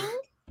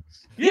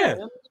 Yeah.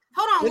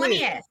 Hold on, let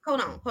me ask.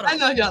 Hold on. I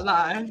know y'all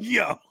lying.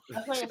 Yo.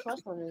 I'm playing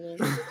first one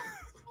today.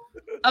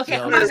 Okay,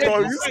 I'm gonna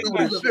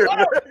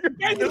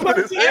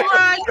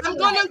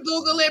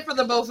Google it for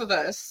the both of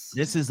us.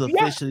 This is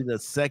officially the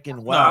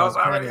second wild.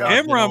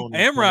 Amram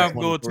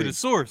going to the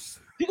source.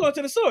 You going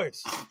to the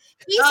source?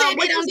 He said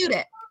they don't do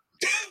that.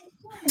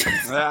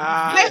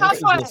 Wait,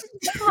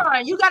 hold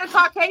on. You got a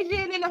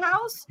Caucasian in the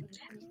house?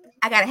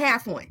 I got a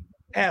half one.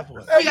 Half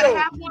one. You got a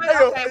half one?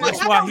 Okay, well,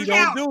 that's why he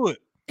don't do it.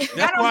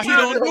 That's why he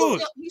don't do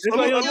it.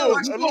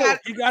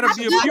 You gotta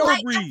be a pure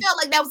breed. I felt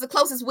like that was the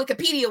closest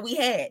Wikipedia we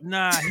had.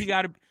 Nah, he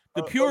gotta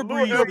the pure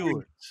breed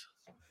do it.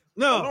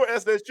 No, Lord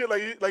asked that shit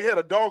like he had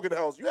a dog in the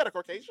house. You had a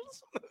Caucasian?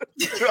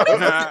 Is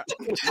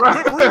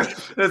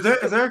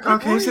there a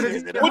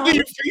Caucasian? What do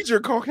you feed your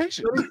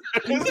Caucasian?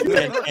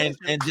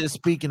 and just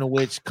speaking of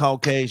which,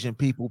 Caucasian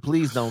people,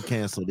 please don't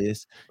cancel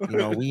this. You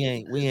know, we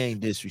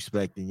ain't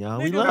disrespecting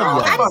y'all. We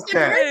love y'all. Fuck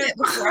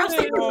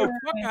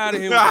out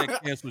of here with that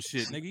cancel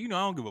shit, nigga. You know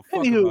I don't give a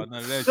fuck about none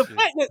of that shit.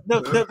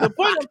 The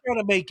point I'm trying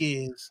to make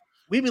is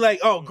we be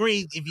like, oh,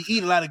 greens. If you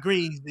eat a lot of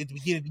greens at the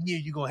beginning of the year,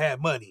 you're gonna have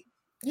money.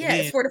 Yeah,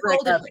 it's for the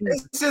fold.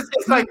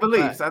 It's like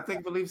beliefs. I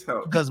think beliefs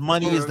help because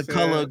money is the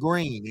color of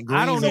green, and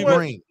green is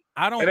green.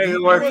 I don't. It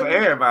ain't work for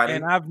everybody,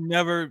 and I've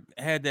never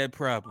had that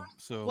problem.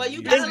 So, well,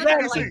 you gotta look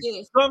at it like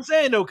this. So I'm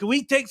saying though, can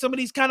we take some of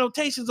these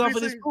connotations off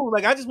of this food?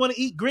 Like, I just want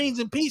to eat greens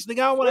in peace, nigga.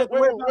 I don't want to.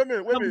 Wait a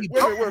minute.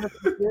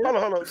 Hold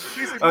on.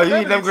 Oh, you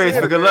eat them greens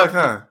for good luck,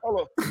 huh?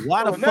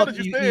 Why the fuck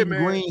do you eat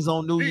greens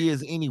on New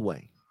Year's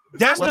anyway?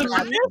 That's the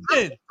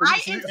tradition. I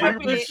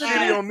interpreted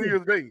it on New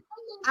Year's Day.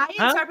 I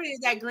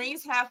interpreted that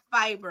greens have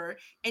fiber,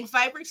 and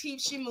fiber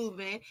keeps you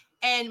moving,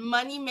 and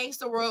money makes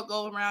the world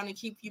go around and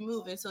keep you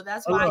moving. So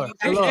that's why you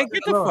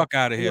get the fuck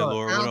out of here,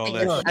 Laura, with all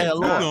that shit. Hey,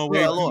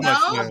 Laura,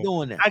 I'm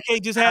doing that. I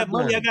can't just have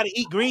money. I got to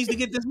eat greens to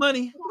get this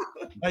money.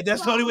 Like,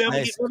 that's the only way I'm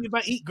going to get money if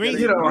I eat greens.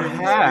 You don't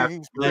have,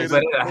 but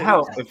it'll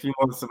help if you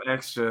want some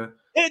extra.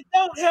 It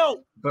don't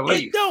help.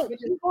 It don't.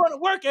 Going to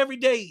work every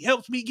day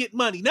helps me get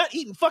money. Not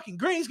eating fucking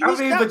greens. I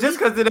mean, but just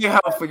because it ain't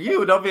help for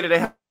you, don't mean that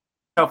it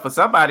help for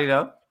somebody,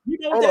 though. You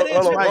know what that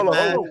is, right,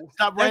 man?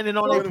 Stop raining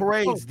on their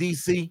parades,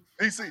 DC.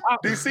 DC.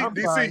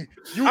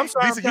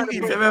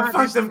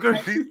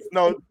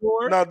 No,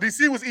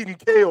 DC was eating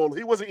kale.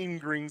 He wasn't eating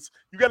greens.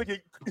 You gotta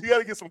get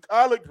some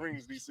collard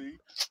greens, DC.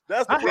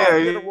 That's the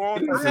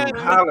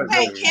problem.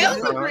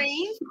 Kale's a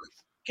green.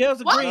 Kale's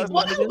a green.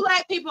 Why do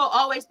black people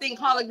always think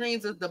collard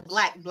greens is the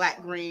black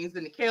greens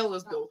and the kale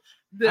is the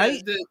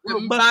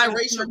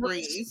biracial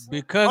greens?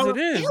 Because it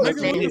is. Nigga, what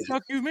the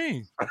fuck you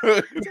mean?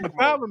 The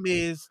problem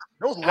is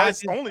I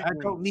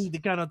don't need the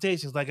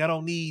connotations. Like, I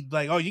don't need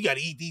like, oh, you got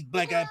to eat these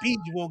black eyed peas.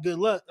 You want good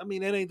luck. I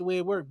mean, that ain't the way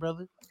it works,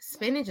 brother.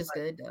 Spinach is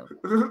good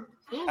though.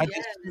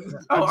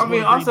 I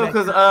mean, also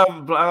because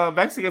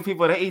Mexican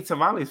people, they eat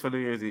tamales for New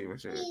Year's Eve and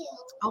shit.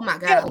 Oh my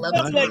god, I love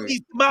it. Like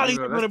these tamales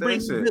are gonna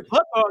bring some good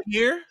luck all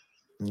year.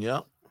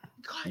 Yep.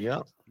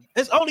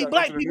 It's only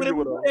black people that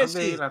do that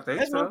shit. I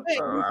think so.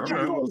 I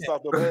don't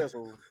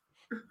know.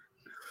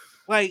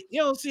 Like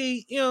you don't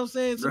see, you know what I'm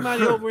saying?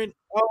 Somebody over in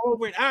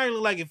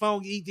Ireland, like if I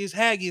don't eat this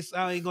haggis,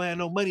 I ain't gonna have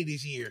no money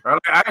this year.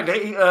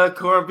 They eat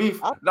corned beef.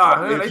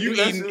 Nah, if you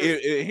eating,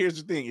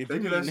 here's the thing: if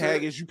you eating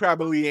haggis, you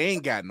probably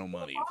ain't got no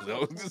money.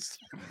 So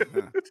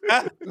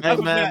hey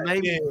man,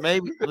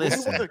 maybe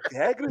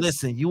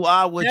listen. You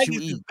are what you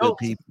eat, good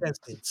people.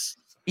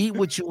 Eat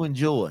what you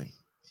enjoy.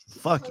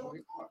 Fuck it.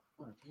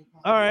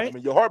 All right. I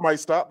mean, your heart might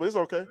stop, but it's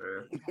okay.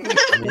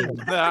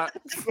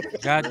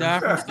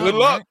 Good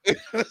luck.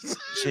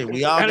 Shit,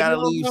 we all gotta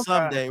leave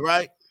someday,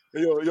 right?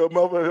 Yo,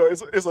 mother,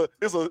 it's a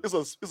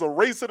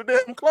race to the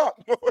damn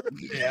clock.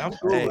 Yeah, I'm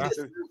cool.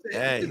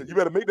 Hey, you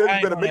better make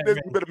that. You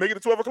better make it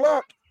at 12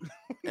 o'clock.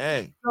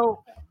 Hey.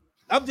 So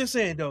I'm just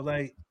saying though,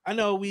 like I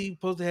know we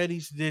supposed to have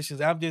these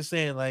traditions. I'm just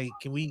saying, like,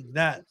 can we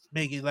not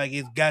make it like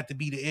it's got to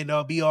be the end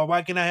all be all?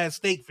 Why can't I have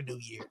steak for New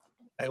Year?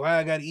 Like, why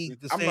I gotta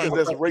eat the same?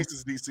 That's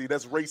racist, DC.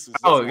 That's racist.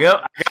 Oh,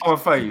 yep. I got one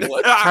for you.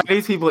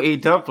 Chinese people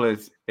eat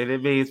dumplings, and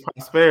it means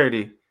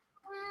prosperity.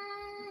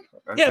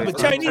 Yeah, but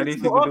Chinese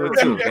people do it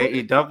too. They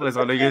eat dumplings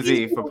on New Year's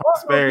Eve for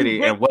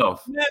prosperity and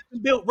wealth.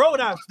 Built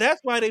roadhouses.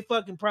 That's why they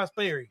fucking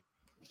prosperity.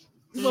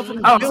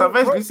 Oh, so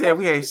basically you said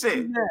we ain't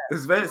shit.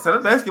 So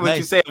basically what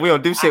you said, we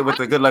don't do shit with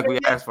the good luck we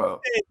asked for.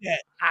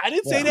 I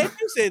didn't say that.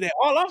 You said that.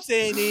 All I'm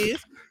saying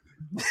is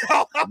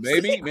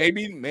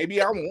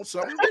maybe I want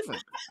something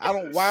different. I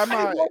don't. Why am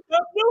I? I'm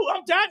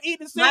trying to eat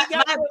the same.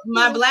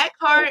 My black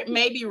card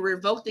may be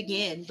revoked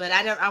again, but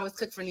I was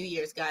cooked for New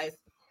Year's, guys.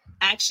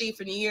 Actually,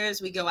 for New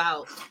Year's we go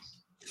out.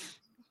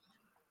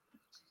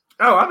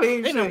 Oh, I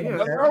mean, okay.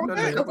 Oh,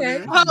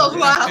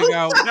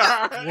 wow.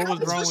 What was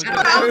wrong with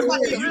that?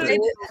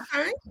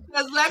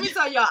 Because let me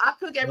tell y'all, I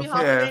cook every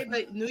holiday,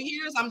 but New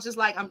Year's, I'm just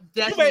like, I'm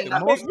definitely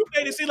not. Most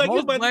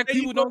black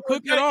people don't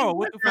cook at all.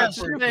 What the fuck?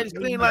 She made it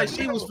seem like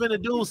she was finna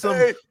do some.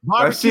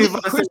 She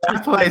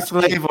play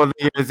slave on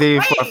New Year's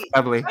Eve for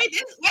family. Wait,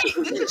 this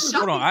is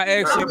shocking. Hold on, I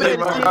actually made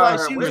it seem like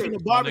she was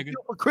finna barbecue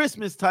for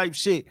Christmas type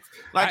shit.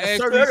 Like a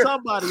certain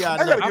somebody out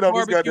there. I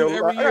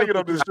gotta get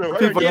on this show.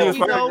 People use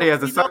Friday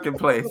as a second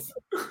place.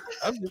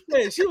 I'm just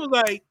saying, she was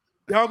like,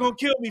 "Y'all gonna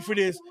kill me for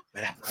this."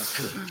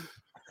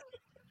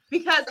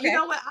 Because you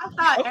know what, I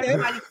thought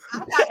everybody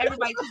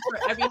cooked for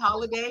every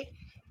holiday.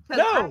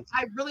 No,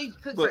 I really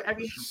cook for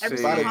every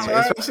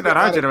holiday. Especially not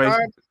our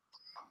generation.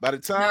 By the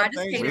time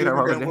Thanksgiving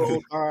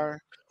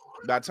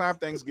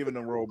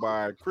done roll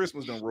by,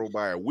 Christmas done roll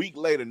by, a week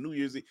later, New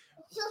Year's Eve,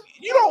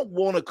 you don't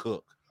want to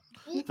cook.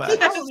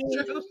 That's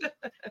true.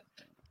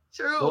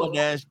 True.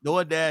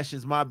 DoorDash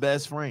is my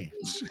best friend.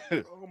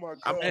 Oh my God.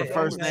 I'm on a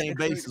first name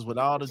basis with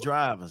all the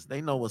drivers. They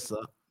know what's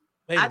up.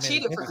 I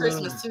cheated for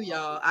Christmas too,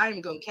 y'all. I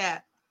ain't gonna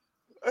cap.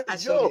 I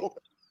cheated.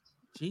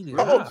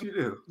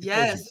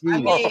 Yes,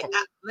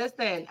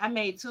 I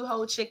made 2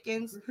 whole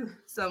chickens,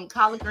 some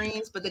collard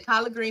greens, but the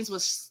collard greens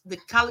was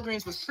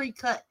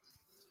pre-cut,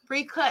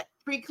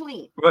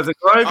 pre-clean. Was it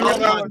growing? Oh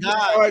my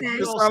God!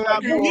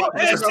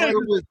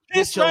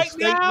 This right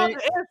now, the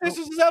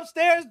ancestors is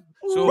upstairs.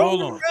 So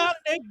hold on.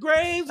 Their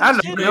graves. I know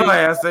your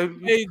ass.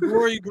 Hey,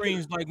 glory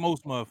greens like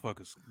most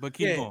motherfuckers, but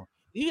keep going.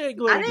 You ain't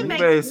glory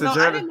greens.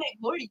 I didn't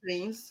make glory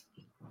greens.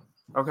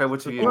 Okay,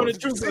 what you use? You know the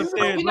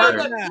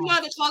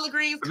collard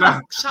greens.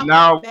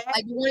 Now, like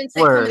the ones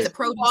that come in the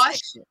produce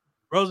section.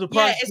 Rosa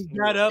Parks,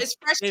 it's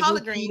fresh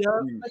collard greens,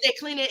 but they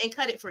clean it and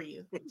cut it for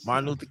you.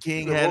 Martin Luther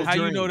King had how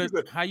you know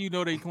that? How you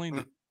know they cleaned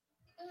it?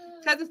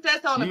 Because it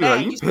says on the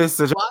bag. You pissed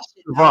the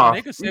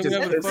They can say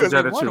whatever the fuck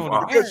they want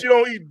on it. Because she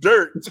don't eat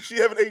dirt. She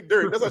haven't ate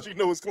dirt. That's how she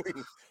know it's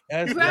clean.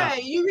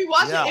 Right. You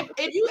rewash it.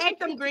 If you ate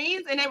them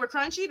greens and they were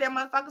crunchy, them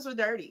motherfuckers were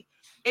dirty.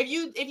 If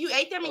you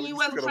ate them and you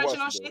wasn't crunching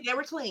on shit, they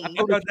were clean. I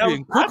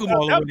didn't cook them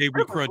all when they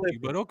were crunchy,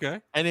 but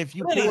okay. And if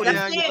you pull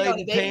down your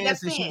lady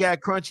pants and she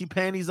got crunchy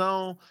panties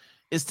on,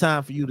 it's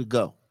time for you to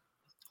go.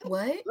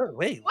 What?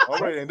 Wait. All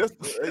right, and that's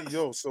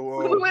so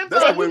we went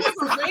from greens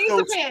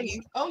to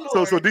panties. Oh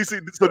Lord. So DC,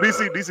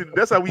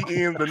 that's how we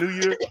end the new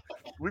year.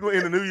 We're gonna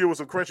end the new year with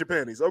some crunchy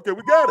panties. Okay,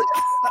 we got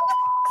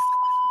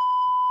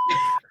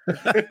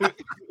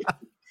it.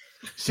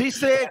 She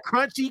said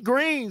crunchy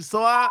greens,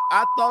 so I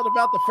thought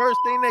about the first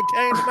thing that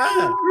came to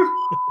mind.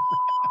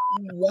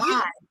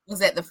 Why was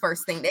that the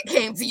first thing that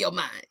came to your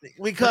mind?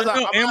 Because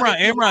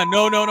Amron,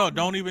 no,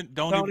 don't even.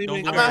 I'm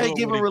out here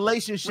giving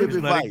relationship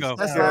advice.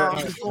 That's all.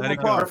 Let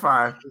it go.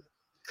 Fine.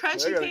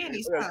 Crunchy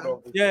panties.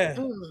 Yeah,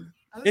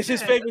 it's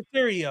his favorite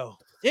cereal.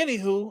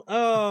 Anywho,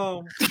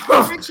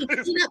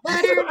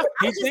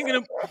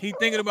 he's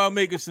thinking about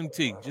making some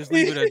tea. Just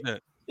leave it at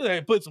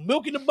that. Put some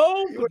milk in the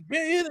bowl.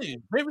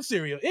 Favorite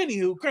cereal.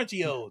 Anywho,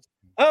 Crunchy O's.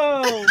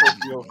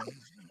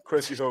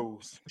 Crunchy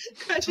O's.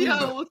 Crunchy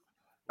O's.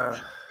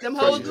 Them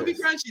hoes do be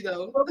crunchy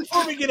though. Well,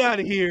 before we get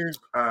out of here,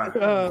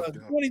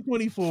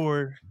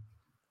 2024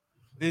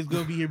 is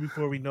gonna be here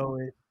before we know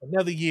it.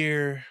 Another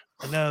year,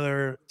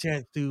 another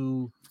chance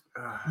to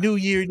new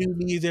year, new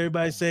me's.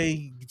 Everybody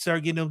say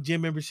start getting them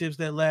gym memberships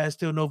that last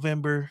till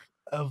November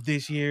of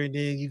this year, and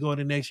then you go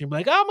into next year and be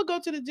like, I'm gonna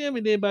go to the gym,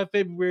 and then by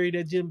February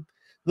that gym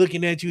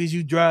looking at you as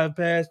you drive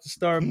past the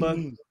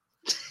Starbucks,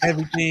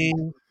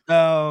 everything.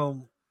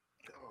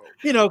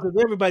 You know, because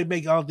everybody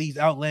make all these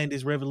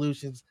outlandish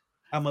revolutions.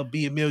 I'm gonna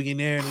be a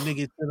millionaire, and the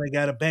nigga still ain't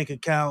got a bank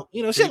account.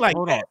 You know, shit like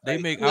that. They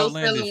make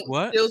outlandish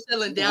what? Still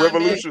selling down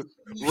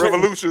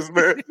revolutions,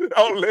 man.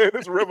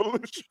 Outlandish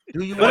revolution.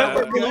 Do you want a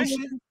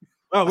revolution?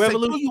 Oh,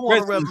 revolution. You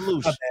want a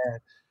revolution?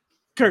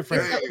 Kurt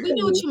Franklin. We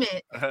knew what you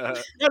meant.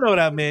 You know what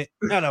I meant.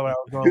 I know what I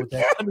was going with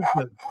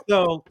that.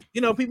 So,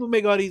 people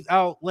make all these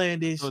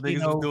outlandish. So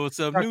niggas doing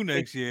something new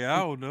next year. I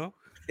don't know.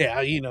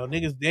 Yeah,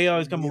 niggas, they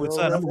always come with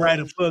something. I'm gonna write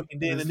a book,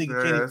 and then the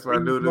nigga can't. That's why I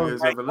do the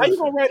revolution. How you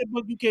gonna write a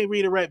book you can't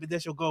read or write, but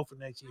that's your goal for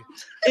next year?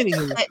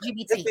 Anyway, that's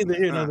neither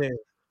here nor there.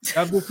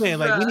 I'm just saying,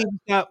 like, we need to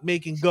stop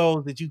making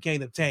goals that you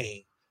can't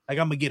obtain. Like,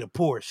 I'm gonna get a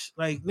Porsche.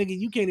 Like, nigga,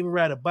 you can't even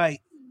ride a bike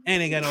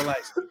and ain't got no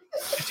license.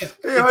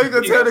 How you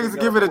gonna tell niggas to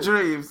give it a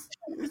dreams?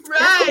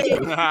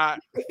 Right.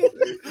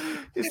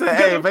 He said,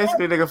 hey,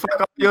 basically, nigga, fuck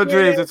up your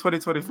dreams in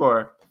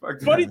 2024.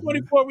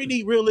 2024, we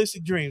need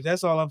realistic dreams.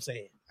 That's all I'm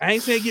saying. I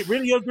ain't saying get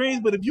rid of your dreams,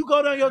 but if you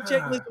go down your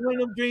checklist and one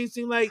of them dreams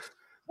seem like,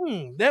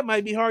 that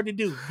might be hard to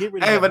do. Get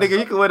rid of but nigga,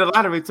 you can win the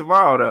lottery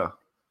tomorrow, though.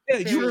 Yeah,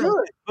 you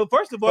could. But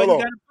first of all, you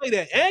got to play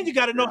that. And you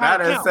got to know how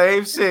to count.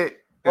 Same shit.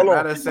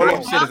 Not the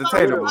same shit is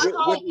attainable.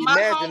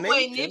 My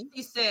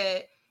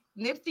homeboy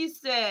Nipsey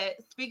said,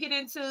 speak it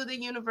into the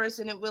universe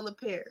and it will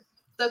appear.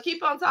 So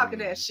keep on talking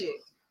that shit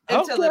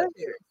until it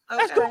appears.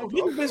 That's cool.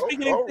 We've been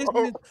speaking in all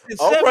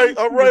right.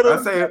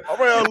 I say,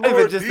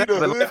 even just that,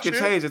 the life can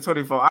change in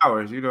 24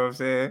 hours. You know what I'm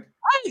saying?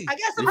 I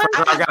guess I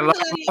got a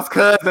lost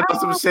cousin or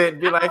some shit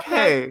and be like,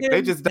 hey,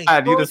 they just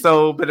died. You the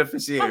sole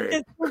beneficiary.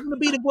 I'm going to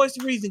be the voice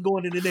of reason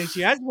going into next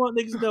year. I just want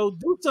niggas to know,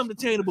 do something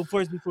attainable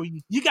first before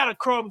you got to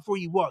crawl before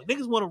you walk.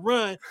 Niggas want to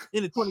run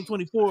into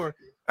 2024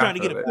 trying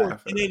to get a Porsche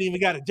and they ain't even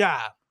got a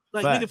job.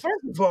 Like, nigga,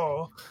 first of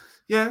all,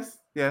 yes,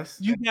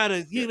 you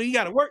gotta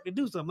work to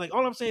do something. Like,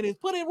 all I'm saying is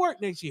put in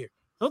work next year.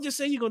 Don't just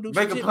say you're gonna do.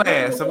 Make a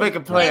plan. So make a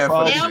plan.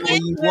 Helman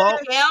is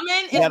not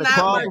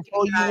working.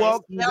 Before you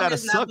walk, you gotta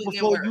suck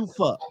before you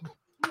fuck.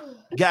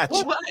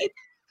 Gotcha.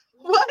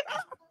 What?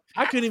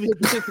 I couldn't even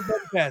hit the picture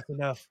button fast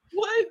enough.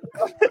 What?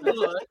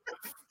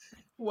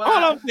 Wow.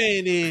 All I'm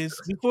saying is,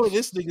 before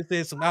this nigga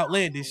said some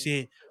outlandish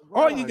shit,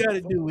 all you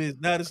gotta do is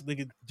now this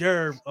nigga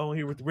Jerv on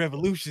here with the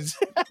revolutions.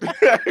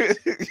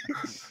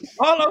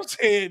 All I'm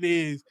saying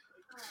is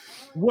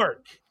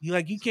work. You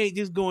can't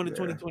just go into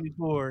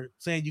 2024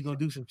 saying you're gonna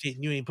do some shit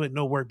and you ain't putting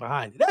no work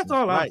behind it. That's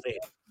all I'm saying.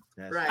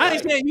 Right. I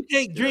ain't saying you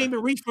can't dream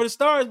and reach for the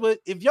stars, but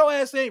if your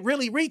ass ain't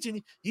really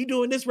reaching, you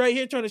doing this right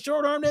here trying to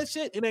short arm that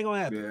shit, it ain't gonna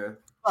happen. Yeah.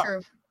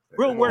 True.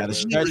 Real work. Gotta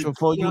stretch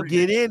before you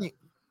get in it.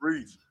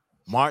 Reach.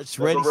 March,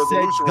 ready,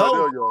 set,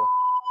 go. Right there,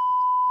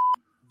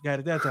 got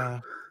it that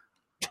time.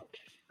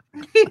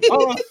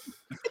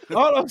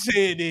 all I'm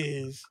saying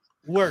is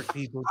work,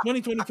 people.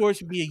 2024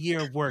 should be a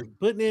year of work.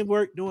 Putting in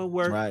work, doing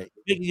work,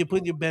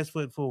 putting your best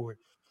foot forward.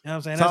 You know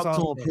what I'm saying? Talk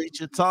to him,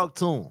 preacher. Talk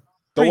to him.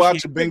 Throw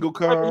out your bingo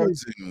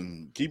cards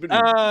and keep it.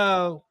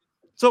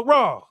 So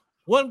Raw,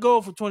 one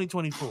goal for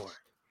 2024.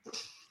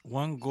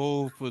 One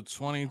goal for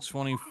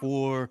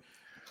 2024.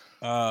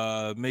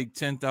 Make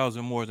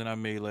 10,000 more than I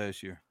made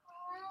last year.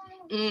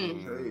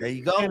 There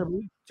you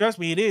go. Trust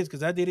me, it is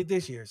because I did it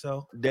this year.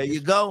 So there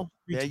you go.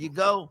 There you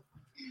go.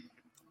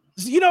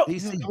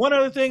 One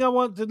other thing I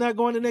want to not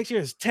go into next year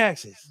is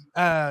taxes.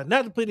 Not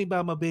to put anybody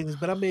in my business,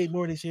 but I made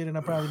more this year than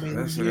I probably made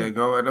this year. That shit ain't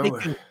going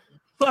nowhere.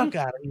 Fuck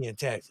out of here in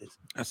taxes.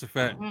 That's a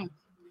fact.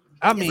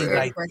 I mean,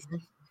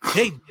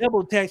 they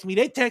double tax me.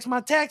 They tax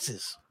my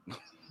taxes.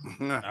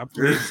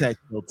 They said,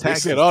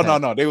 "Oh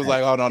no!" They was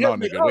like, "Oh no,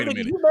 nigga, wait a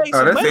minute."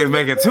 This thing's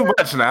making too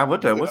much now.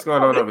 What's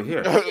going on over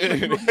here?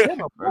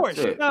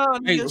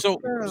 Hey, so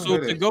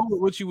to go with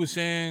what you were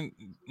saying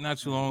not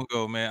too long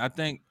ago, man, I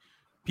think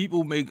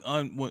people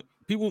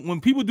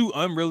when people do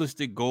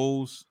unrealistic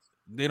goals,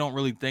 they don't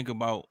really think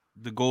about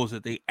the goals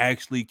that they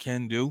actually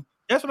can do.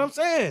 That's what I'm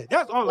saying.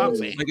 That's all I'm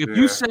saying. Like if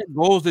you set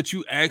goals that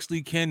you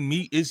actually can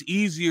meet, it's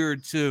easier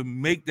to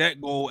make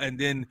that goal and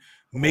then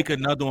make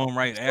another one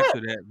right after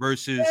that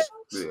versus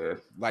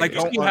don't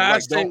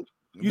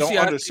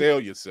undersell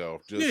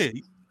yourself.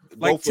 Just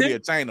go for the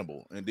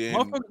attainable, and then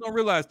motherfuckers don't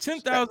realize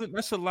 10,000.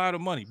 That's a lot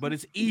of money, but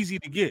it's easy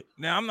to get.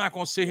 Now I'm not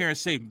gonna sit here and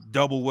say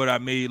double what I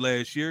made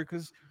last year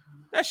because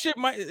that shit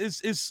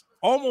it's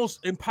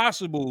almost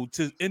impossible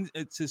to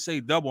say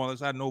double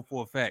unless I know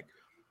for a fact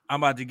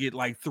I'm about to get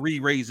like 3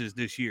 raises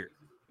this year.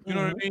 You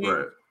know what I mean?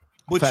 Right.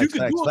 But you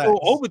can do a little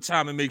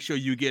overtime and make sure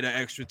you get an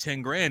extra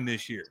 10 grand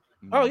this year.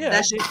 Oh yeah,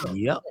 that's true.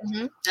 Yep.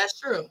 That's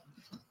true.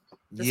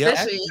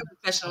 Especially in your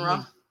profession,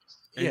 Raw.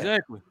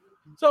 Exactly.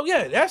 So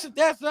yeah, that's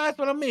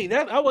what I mean.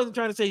 I wasn't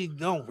trying to say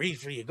don't reach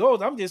for your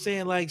goals. I'm just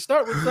saying like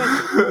start with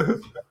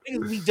something.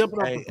 Be jumping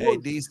off the hey,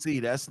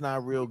 DC, that's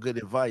not real good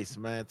advice,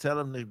 man. Tell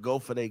them to go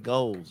for their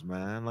goals,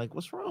 man. Like,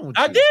 what's wrong with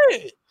you?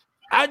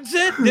 I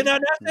said, did I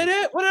not say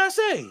that? What did I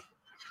say?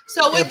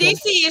 So what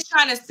DC is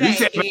trying to say,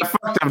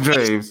 fuck them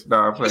dreams. No,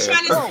 I'm playing.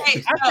 I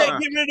said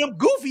get rid of them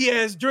goofy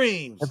ass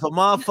dreams. If a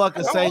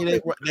motherfucker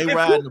say they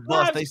riding the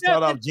bus, they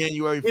start off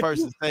January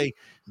 1st and say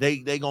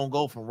they gonna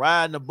go from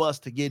riding the bus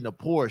to getting a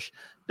Porsche.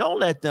 Don't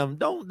let them.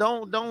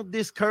 Don't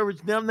discourage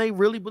them. They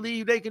really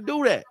believe they can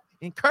do that.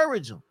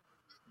 Encourage them.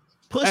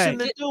 Push them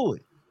to do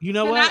it. You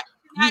know what?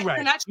 You're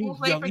right. You're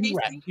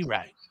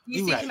right.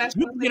 You can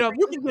get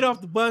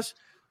off the bus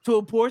to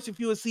a Porsche if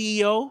you're a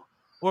CEO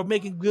or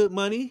making good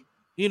money.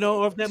 You know,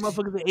 or if that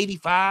motherfucker's at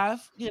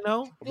 85, you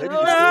know.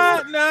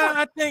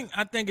 I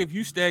think if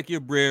you stack your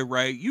bread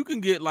right, you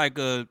can get like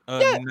a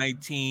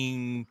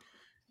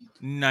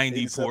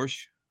 1990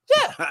 Porsche.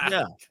 Yeah.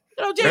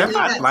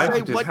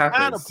 What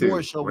kind of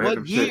Porsche or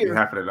what year?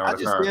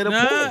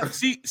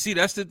 See,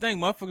 that's the thing.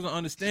 Motherfuckers don't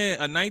understand.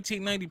 A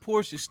 1990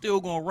 Porsche is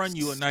still gonna run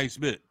you a nice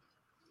bit.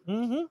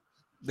 Mm-hmm.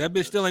 That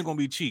bitch still ain't gonna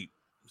be cheap.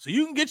 So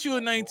you can get you a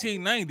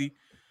 1990,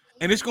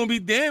 and it's gonna be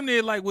damn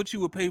near like what you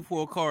would pay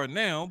for a car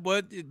now.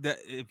 But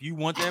if you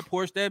want that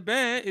Porsche that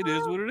bad, it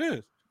is what it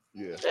is.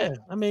 Yeah.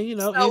 I mean, you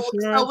know.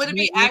 So would it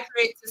be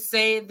accurate to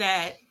say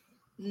that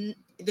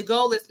the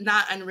goal is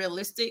not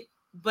unrealistic?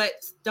 But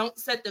don't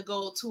set the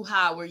goal too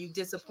high where you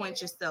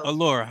disappoint yourself.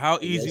 Allure, how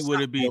easy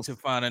would it be to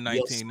find a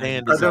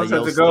 1990? Don't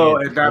set the goal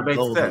and not make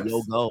steps.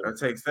 Or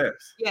take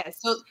steps. Yeah,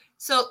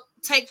 so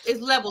take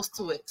levels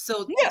to it.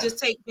 So just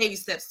take baby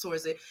steps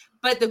towards it.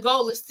 But the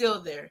goal is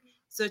still there.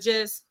 So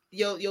just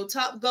your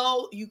top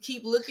goal, you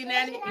keep looking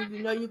at it and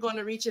you know you're going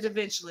to reach it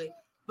eventually.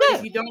 But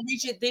if you don't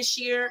reach it this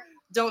year,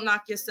 don't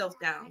knock yourself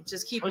down.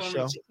 Just keep on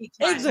reaching.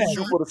 Exactly.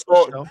 Shoot for the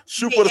stars.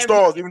 Shoot for the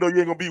stars, even though you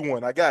ain't gonna be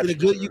one. I got you.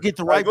 You get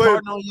the right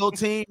partner on your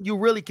team, you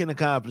really can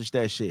accomplish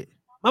that shit.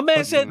 My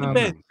man said the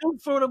best.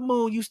 Shoot for the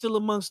moon. You still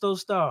amongst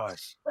those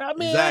stars. I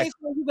mean, I ain't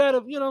saying you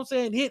gotta, you know what I'm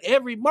saying, hit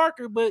every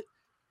marker, but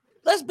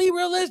let's be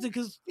realistic,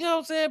 because you know what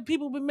I'm saying,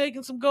 people been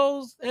making some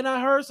goals, and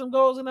I heard some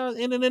goals, and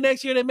then the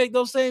next year they make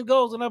those same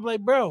goals, and I'm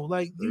like, bro,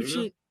 like you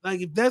should, like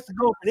if that's the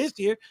goal for this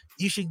year,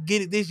 you should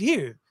get it this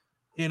year.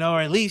 You know,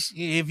 or at least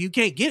if you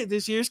can't get it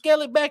this year,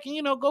 scale it back and,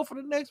 you know, go for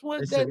the next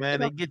one. Listen, man,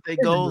 they get their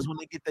goals when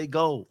they get their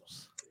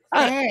goals.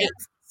 I'm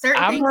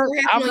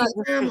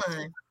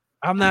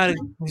not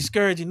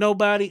discouraging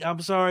nobody.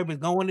 I'm sorry, but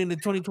going into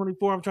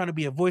 2024, I'm trying to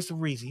be a voice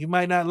of reason. You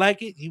might not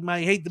like it. You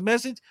might hate the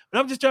message, but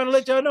I'm just trying to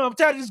let y'all know I'm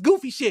tired of this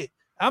goofy shit.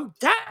 I'm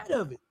tired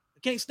of it. I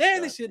can't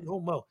stand this shit no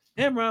more.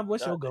 Amron,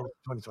 what's your goal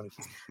for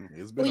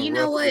 2024? Well, you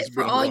know what?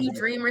 For all you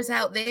dreamers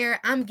out there,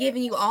 I'm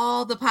giving you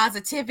all the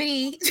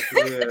positivity.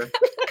 Yeah.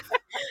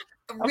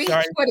 Reach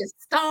for the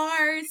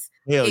stars.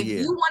 Hell if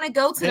you want to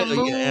go to the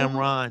moon,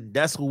 Amron,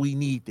 that's what we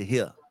need to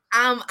hear.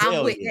 I'm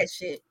with that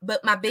shit.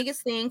 But my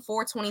biggest thing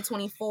for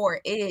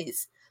 2024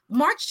 is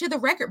march to the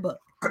record book.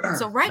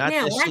 So right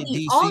now, what I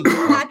need all the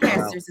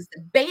podcasters is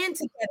to band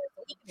together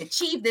so we can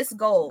achieve this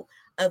goal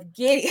of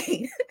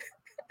getting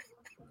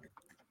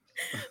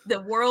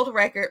the world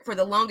record for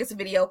the longest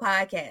video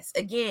podcast.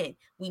 Again,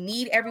 we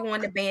need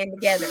everyone to band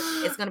together.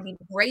 It's going to be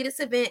the greatest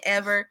event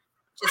ever.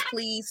 Just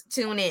please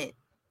tune in.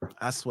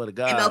 I swear to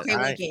God,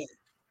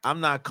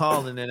 I'm not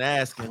calling and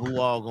asking who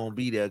all gonna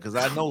be there, because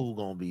I know who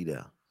gonna be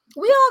there.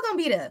 We all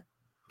gonna be there.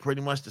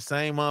 Pretty much the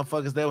same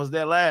motherfuckers that was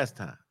there last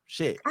time.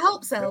 Shit. I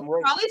hope so.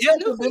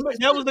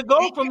 That was the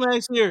goal from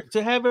last year,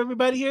 to have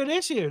everybody here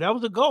this year. That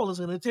was the goal. It's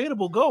an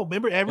attainable goal.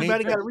 Remember,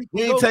 everybody got to reach.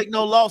 We ain't take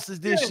no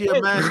losses this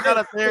year, man. Shout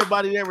out to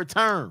everybody that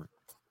returned.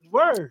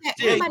 Word.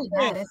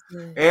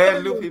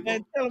 And new people.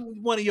 Man, tell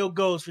them one of your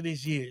goals for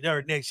this year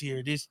or next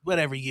year, this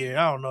whatever year.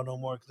 I don't know no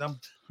more, because I'm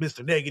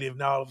Mr. Negative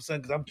now all of a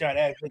sudden, because I'm trying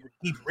to act like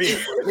keep real.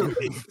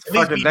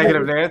 Fucking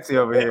negative Nancy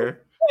over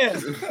here. Yeah,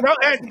 I'm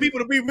asking people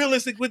to be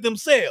realistic with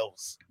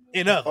themselves.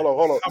 Hold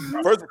on.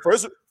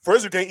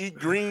 First you can't eat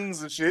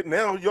greens and shit.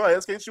 Now your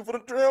ass can't shoot for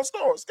the damn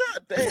stars. God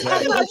damn.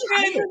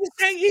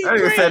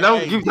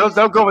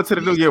 Don't go into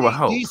the new year with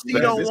hope.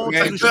 DC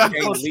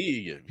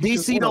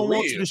don't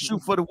want you to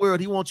shoot for the world.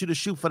 He wants you to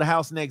shoot for the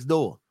house next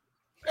door.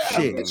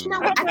 Shit. But you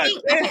know what? I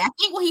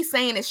think what he's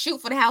saying is shoot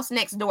for the house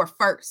next door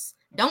first.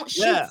 Don't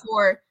shoot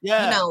for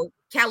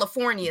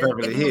California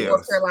and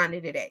North Carolina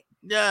today.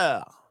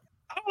 Yeah.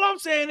 All I'm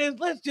saying is,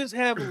 let's just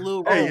have a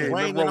little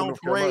raining on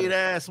parade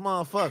ass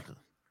motherfucker.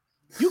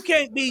 You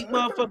can't beat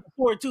motherfucker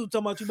 4-2 talking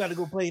about you about to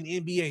go play in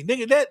the NBA,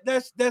 nigga.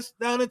 That's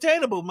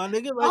unattainable, my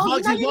nigga.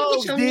 Like, you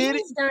get your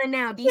knees done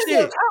now,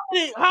 DC.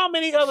 How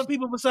many other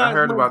people besides? I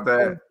heard about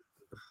that.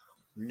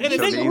 And the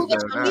nigga who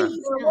got your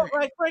knees done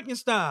like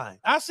Frankenstein.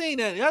 I seen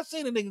that. I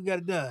seen the nigga got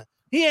it done.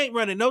 He ain't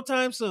running no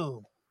time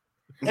soon.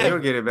 They'll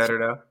get it better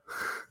though.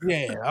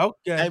 Yeah,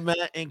 okay. Hey man,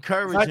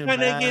 encourage him, man.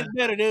 They get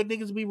better. They'll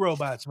niggas be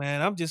robots,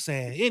 man. I'm just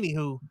saying.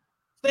 Anywho,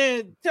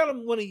 Stan, tell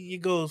them one of your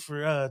goals for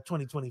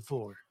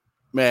 2024.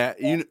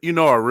 Man, you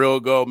know a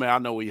real goal, man. I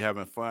know we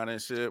having fun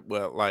and shit,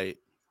 but like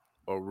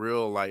a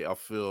real, like I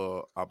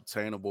feel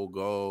obtainable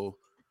goal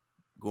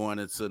going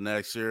into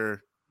next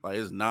year. Like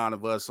it's 9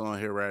 of us on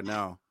here right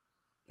now,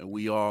 and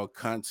we all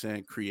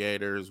content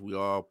creators. We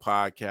all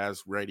podcast,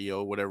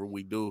 radio, whatever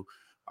we do.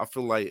 I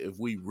feel like if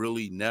we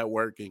really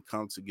network and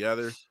come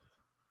together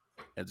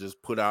and just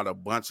put out a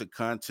bunch of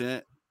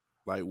content,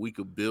 like we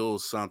could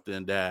build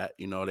something that,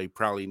 you know, they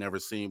probably never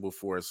seen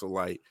before. So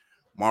like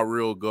my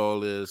real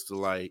goal is to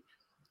like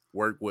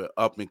work with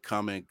up and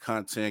coming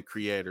content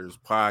creators,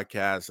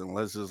 podcasts, and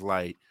let's just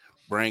like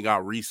bring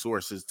our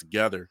resources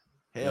together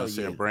Hell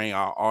yeah. Bring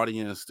our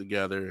audience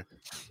together,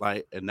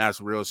 like, and that's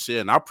real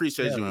shit. And I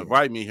appreciate you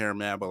inviting me here,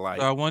 man. But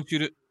like, so I want you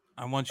to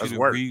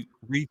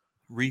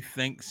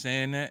rethink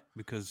saying that,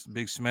 because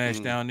Big Smash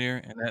down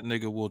there, and that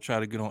nigga will try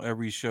to get on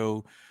every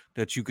show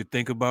that you could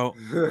think about.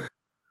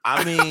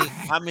 I mean,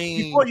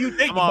 before you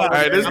think about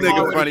it, this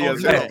nigga funny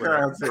as hell, bro.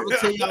 I'll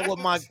tell y'all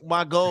what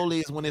my goal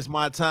is when it's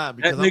my time.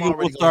 Because that nigga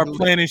will start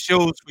planning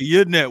shows for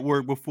your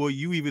network before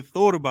you even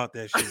thought about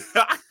that shit.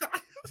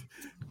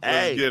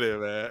 Hey, get it,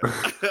 man.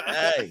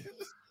 Hey,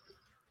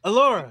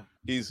 Alora,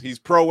 he's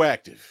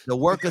proactive. The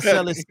work will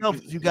sell itself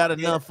if you got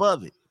enough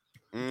of it.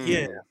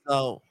 Yeah. So,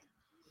 all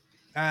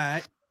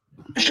right.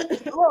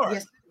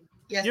 Alora,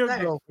 yes, your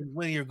sir. goal,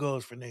 what are your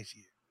goals for next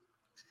year?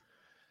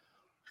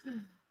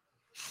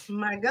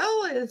 My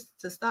goal is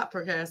to stop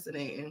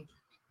procrastinating.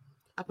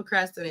 I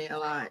procrastinate a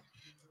lot.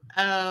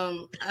 I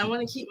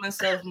want to keep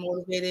myself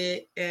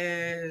motivated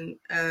and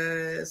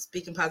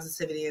speaking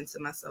positivity into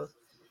myself.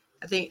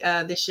 I think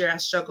this year I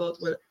struggled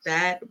with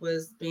that,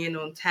 was being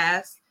on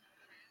task.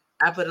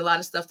 I put a lot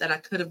of stuff that I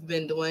could have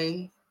been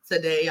doing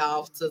today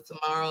off to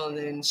tomorrow, and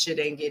then shit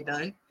ain't get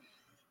done.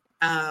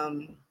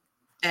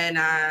 And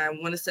I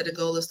want to set a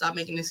goal to stop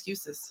making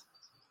excuses.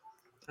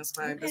 That's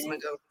my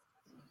goal.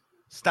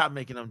 Stop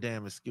making them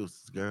damn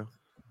excuses, girl.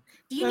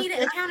 Do you need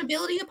an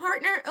accountability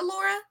partner,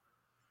 Alora?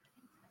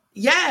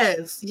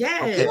 Yes.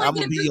 Okay, I'm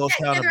gonna be your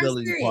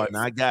accountability partner.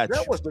 I got you.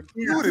 That was the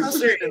cutest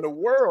shit in the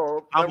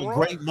world. I'm a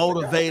great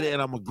motivator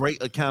and I'm a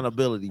great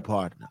accountability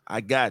partner. I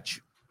got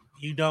you.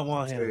 You don't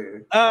want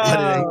him.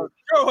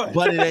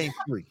 But it ain't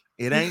free.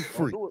 It ain't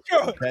free.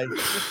 Okay.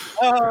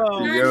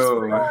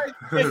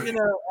 Taking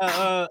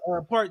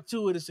part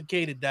 2 of the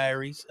Cicada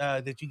Diaries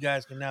that you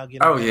guys can now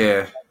get.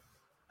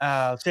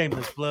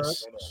 Shameless plug,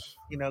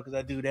 because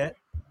I do that.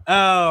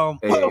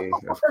 Hey,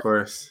 of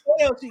course.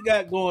 What else you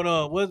got going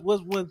on?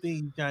 What's one thing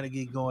you trying to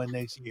get going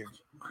next year?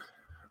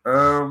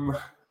 Obviously,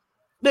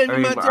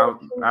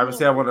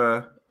 I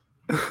want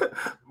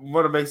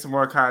to make some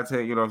more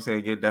content. You know what I'm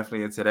saying? Get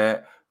definitely into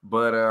that.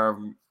 But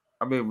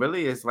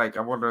really, it's like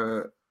I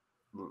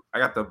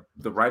got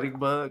the writing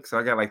bug, so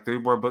I got like 3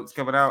 more books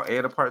coming out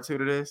and a part 2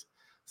 to this.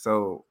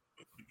 So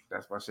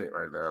that's my shit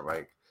right now.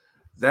 Like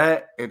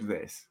that and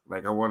this.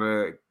 Like I want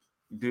to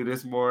do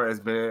this more.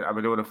 I've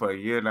been doing it for a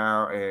year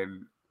now,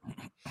 and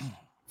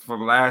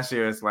from last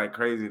year, it's like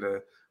crazy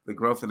the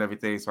growth and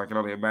everything. So I can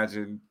only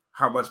imagine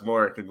how much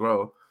more it can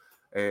grow.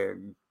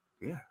 And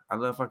yeah, I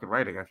love fucking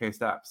writing. I can't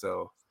stop.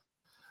 So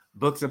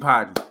books and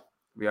pod,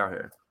 we out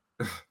here.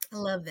 I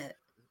love that.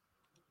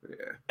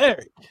 Yeah,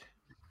 Eric,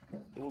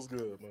 it was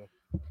good, man.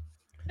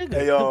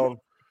 Hey,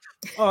 no,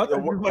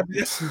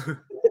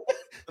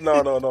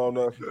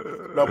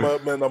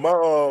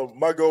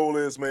 my goal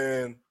is,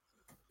 man,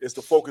 is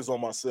to focus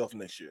on myself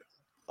next year.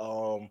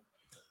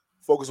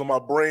 Focus on my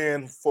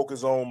brand,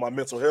 focus on my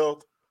mental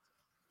health.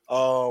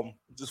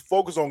 Just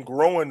focus on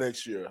growing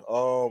next year.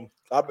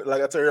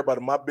 Like I tell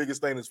everybody, my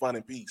biggest thing is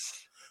finding peace.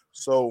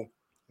 So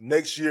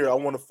next year, I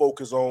want to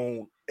focus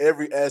on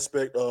every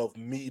aspect of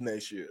me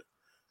next year.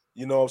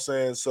 You know what I'm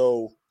saying?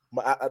 So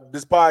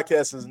this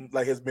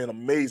podcast has been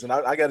amazing.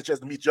 I got a chance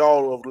to meet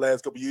y'all over the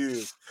last couple of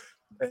years,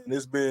 and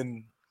it's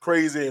been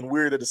crazy and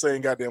weird at the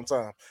same goddamn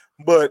time.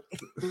 But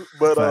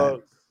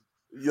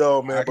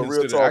yo, man, but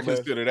real talk, man. I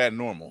consider that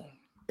normal.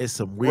 It's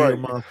some weird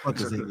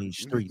motherfuckers in these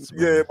streets.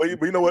 Man. Yeah, but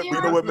you know what?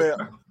 You know what, man?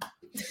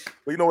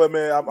 But you know what,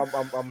 man?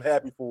 I'm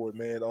happy for it,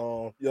 man.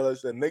 Like I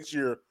said, next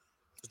year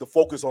is to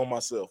focus on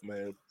myself,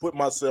 man. Put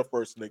myself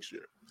first next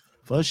year.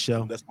 For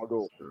sure. That's my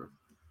goal.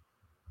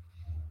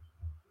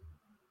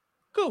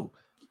 Cool.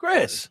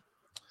 Chris.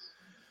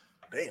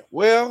 Damn.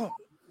 Well,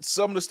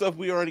 some of the stuff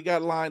we already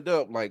got lined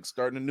up, like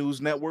starting a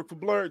news network for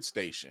Blurred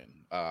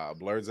Station.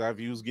 Blurred's Eye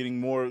Views getting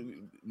more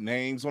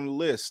names on the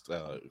list.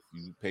 If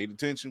you paid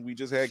attention, we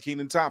just had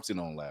Kenan Thompson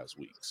on last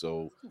week.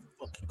 So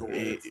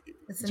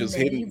just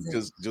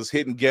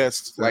hitting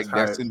guests like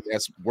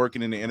that's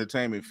working in the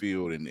entertainment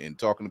field and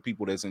talking to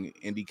people that's in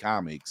indie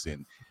comics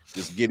and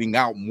just getting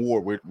out more.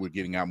 We're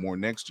getting out more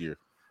next year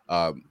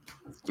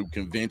through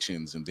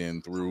conventions and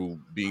then through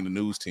being the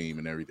news team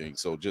and everything.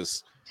 So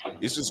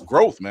it's just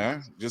growth,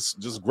 man.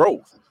 Just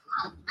growth.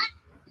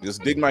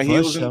 Just dig my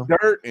heels in the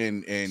dirt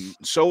and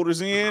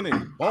shoulders in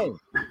and boom.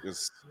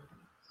 Just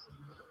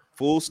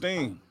full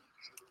steam.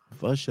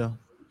 For sure.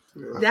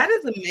 That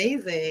is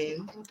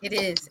amazing. It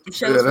is. It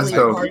shows really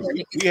hard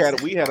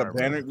work. We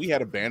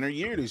had a banner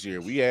year this year.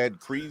 We had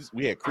Cree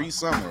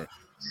Summer,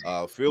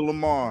 Phil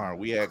Lamar,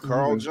 we had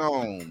Carl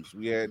Jones,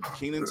 we had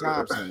Kenan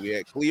Thompson, we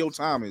had Cleo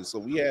Thomas. So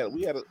we had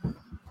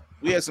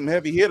some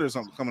heavy hitters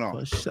coming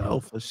on.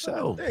 For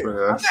sure. Hey, okay,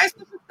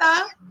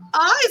 superstar. All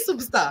right,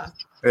 superstar.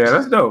 Yeah,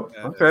 that's dope.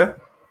 Okay.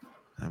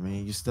 I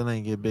mean, you still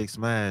ain't get Big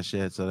Smash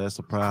yet, so that's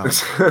a problem.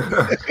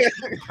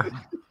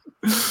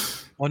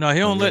 Well, no, he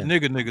don't let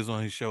niggas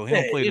on his show. He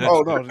don't play that.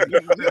 Oh no!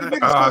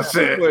 Oh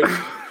shit!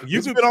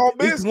 You could be all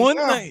business. One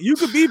thing you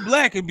could be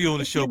black and be on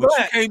the show, but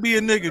you can't be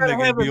a nigga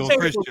and be on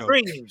Chris show.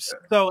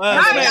 So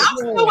I'm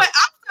still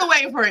still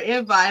waiting for an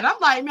invite. I'm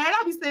like, man,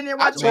 I'll be sitting there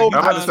watching. I'm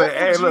about to say,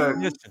 hey, look.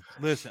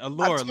 Listen,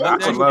 Allura, let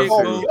that shit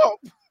go.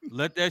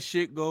 Let that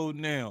shit go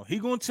now. He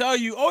gonna tell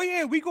you, oh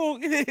yeah,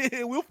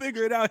 we'll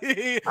figure it out.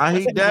 He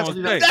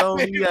definitely told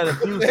me that a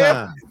few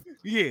times.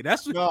 Yeah,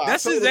 that's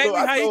exactly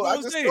how he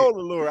gonna say it.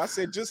 Allura, I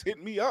said, just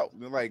hit me up.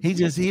 Like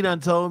he done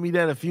told me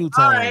that a few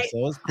times, right.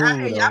 So it's cool.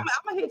 I'm gonna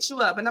hit you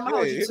up, and I'm gonna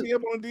hold you. Hit me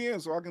up on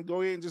DM so I can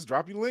go ahead and just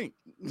drop you a link.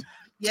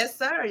 Yes,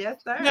 sir.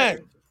 Yes, sir. Yeah.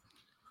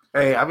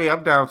 Hey, I mean,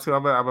 I'm down too.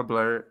 I'm a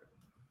Blerd.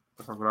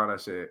 Fucking all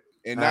that shit.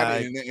 And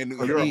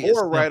you're a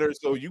horror writer,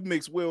 so you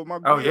mix well with my.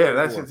 Oh yeah,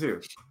 that shit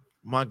too.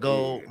 My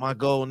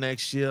goal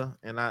next year,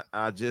 and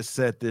I just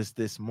said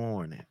this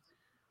morning.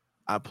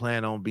 I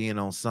plan on being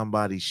on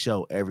somebody's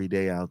show every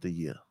day out the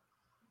year.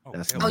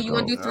 That's you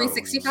want to do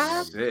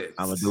 365?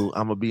 I'm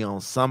gonna be on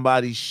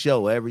somebody's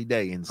show every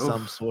day in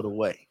some sort of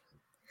way.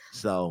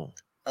 So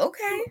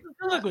okay,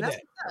 look with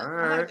that. All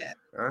right,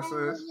 that's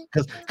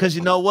it. Because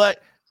you know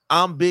what,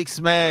 I'm Big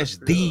Smash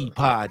the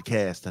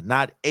podcaster,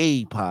 not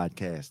a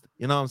podcaster.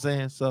 You know what I'm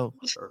saying? So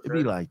it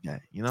be like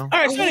that. You know.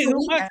 All right,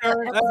 so my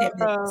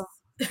turn.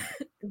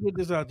 Get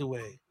this out the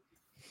way.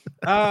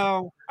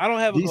 I don't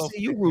have a DC.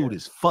 You rude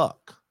as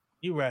fuck.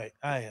 You right.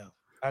 I am.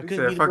 You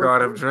said fuck all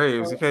them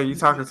dreams. You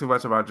talking too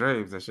much about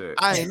dreams and shit.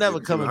 I ain't never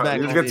coming back.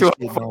 You was getting too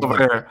hopeful over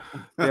there.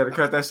 You had to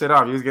cut that shit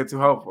off. You was getting too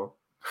hopeful.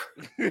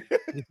 God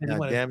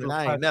damn it!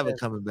 I ain't never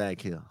coming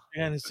back here.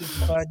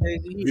 365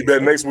 days a year. Be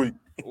back next week.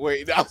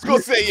 Wait, I was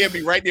gonna say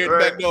be right there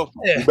at the back door.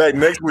 Be back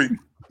next week.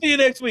 See you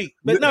next week.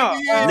 But no,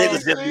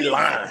 niggas just be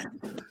lying.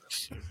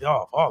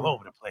 Y'all all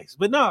over the place.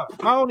 But no,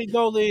 my only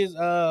goal is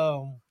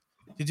to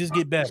just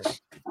get better.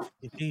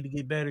 Continue to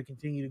get better,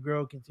 continue to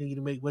grow, continue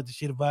to make What the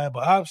Shit a viable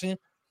option.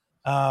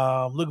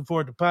 Looking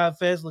forward to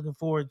PodFest, looking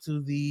forward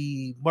to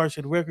the March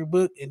of the Record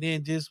Book, and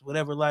then just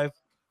whatever life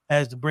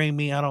has to bring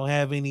me. I don't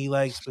have any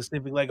like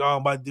specific I'm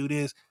about to do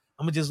this.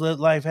 I'm gonna just let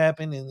life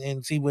happen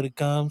and see what it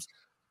comes.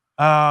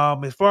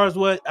 As far as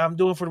what I'm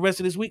doing for the rest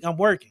of this week, I'm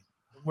working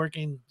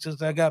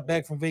since I got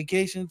back from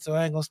vacation, so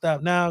I ain't gonna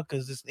stop now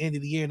because it's the end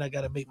of the year and I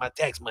gotta make my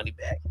tax money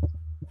back.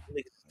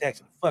 Niggas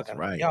taxing the fuck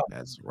out of y'all.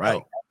 That's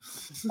right.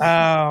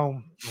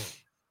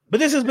 But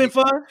this has been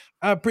fun.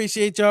 I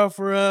appreciate y'all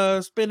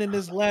for spending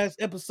this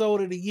last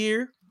episode of the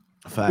year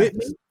with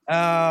me.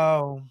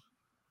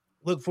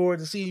 Look forward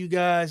to seeing you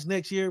guys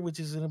next year, which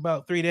is in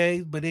about 3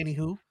 days. But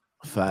anywho,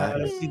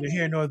 that's neither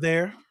here nor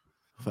there.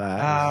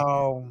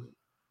 Y'all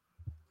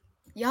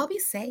be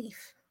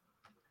safe.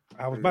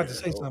 I was about to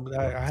say something, but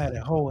I had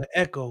a whole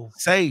echo.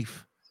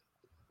 Safe.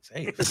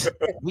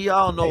 We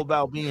all know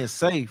about being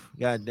safe.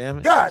 God damn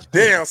it. God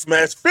damn,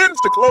 Smash. Finish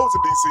the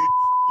closing,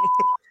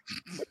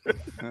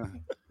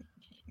 DC.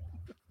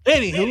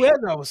 Anywho, as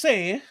I was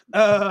saying,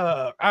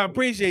 I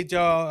appreciate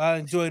y'all. I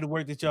enjoy the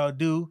work that y'all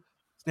do.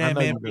 Stan,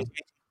 man,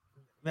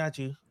 not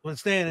you. But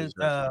Stan is,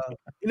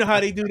 you know how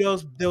they do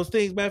those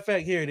things. Matter of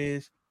fact, here it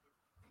is.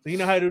 So you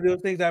know how to do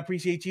those things. I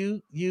appreciate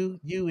you, and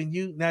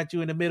you, not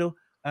you in the middle.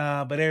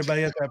 But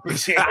everybody else I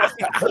appreciate.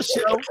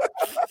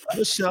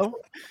 For sure.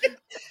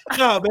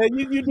 No, man,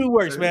 you do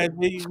work, man.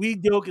 We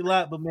joke a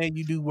lot, but man,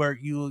 you do work.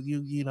 You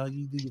do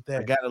your thing.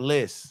 I got a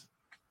list.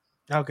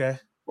 Okay.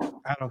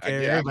 I don't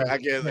care. I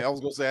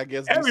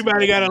guess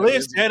everybody got a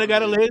list. Hannah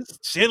got a list.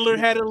 Schindler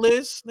had a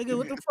list. Nigga,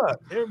 what the fuck?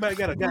 Everybody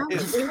got a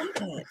list.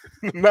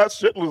 Not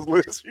Schindler's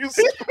List. You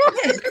see?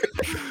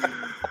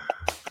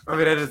 I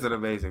mean, that is an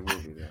amazing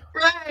movie, though.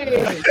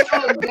 Right.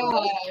 Oh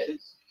gosh.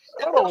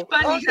 It's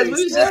funny because we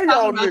was just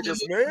talking about this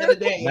the other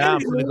day. Now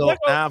I'm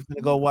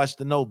gonna go watch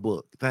The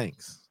Notebook.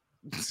 Thanks.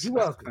 You're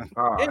welcome.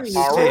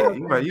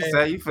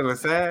 You feeling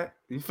sad?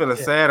 You feeling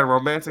sad and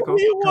romantical?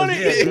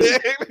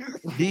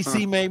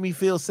 DC made me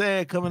feel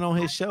sad coming on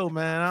his show,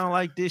 man. I don't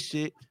like this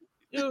shit.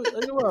 What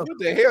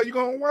the hell you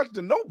gonna watch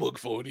The Notebook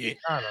for then?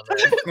 I don't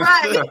know.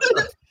 Right.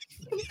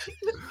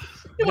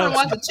 You want to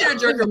watch the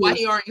tearjerker while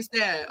he already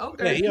sad.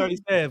 Okay. Yeah, he already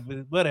sad,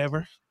 but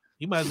whatever.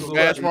 You might as well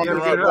walking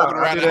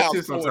around the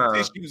house throwing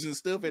tissues and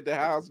stuff at the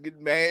house,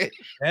 getting mad.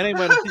 That ain't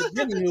about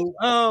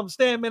to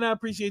Stan, man, I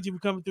appreciate you for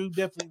coming through.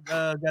 Definitely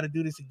got to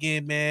do this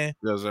again, man.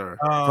 Yes, sir.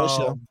 For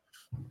sure.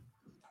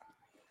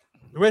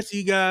 The rest of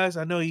you guys,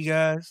 I know you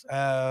guys.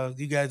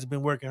 You guys have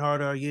been working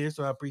hard all year,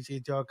 so I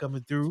appreciate y'all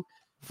coming through.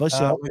 For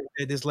sure.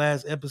 This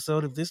last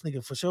episode, if this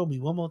nigga for show me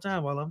one more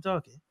time while I'm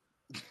talking.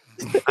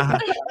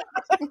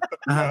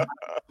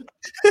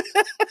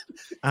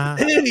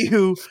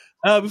 Anywho,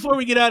 before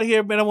we get out of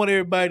here, man, I want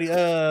everybody,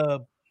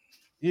 shout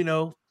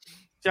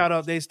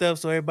out their stuff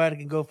so everybody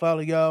can go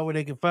follow y'all where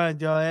they can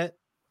find y'all at.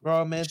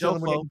 Raw, man, tell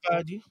them where they can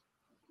find you.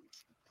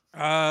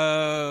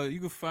 You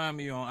can find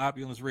me on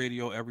Opulence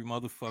Radio every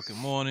motherfucking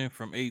morning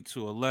from 8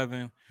 to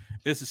 11.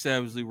 It's a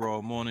Savagely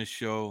Raw morning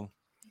show.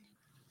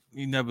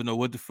 You never know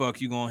what the fuck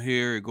you're gonna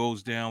hear. It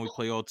goes down. We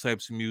play all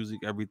types of music.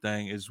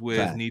 Everything is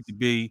where it needs to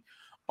be.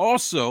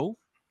 Also,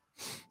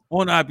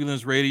 on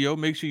Opulence Radio,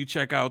 make sure you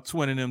check out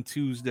Twin Them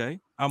Tuesday.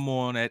 I'm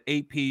on at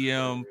 8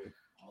 p.m.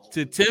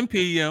 to 10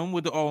 p.m.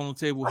 with the All on the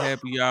Table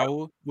Happy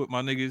Hour with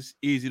my niggas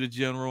Easy the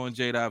General and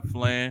J.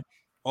 Flan.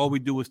 All we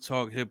do is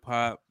talk hip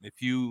hop.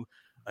 If you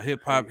a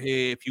hip hop head,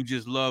 if you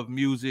just love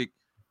music,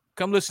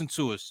 come listen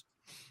to us.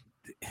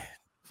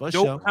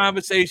 Dope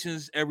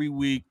conversations every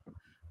week,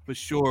 for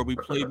sure. We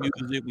play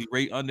music, we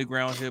rate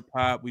underground hip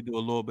hop, we do a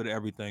little bit of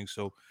everything.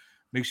 So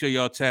make sure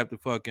y'all tap the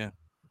fuck in.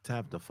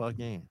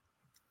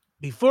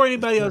 Before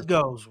anybody else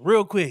goes,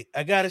 real quick,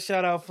 I got to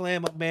shout out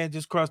Flam Up, man.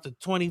 Just crossed the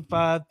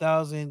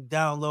 25,000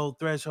 download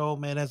threshold,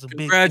 man. That's a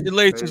big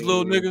congratulations,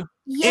 little nigga.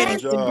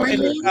 Yes,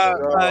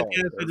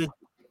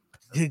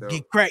 to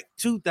get cracked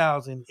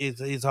 2,000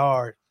 is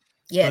hard.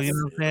 Yes. So, you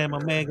know what I'm saying?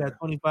 My man got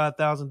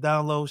 25,000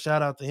 downloads.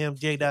 Shout out to him,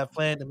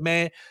 J.Flan, the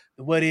man.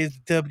 What is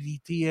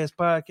WTS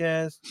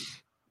podcast?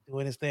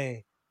 Doing his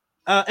thing.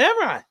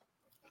 Emrod.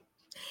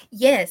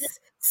 Yes.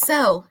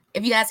 So,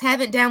 if you guys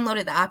haven't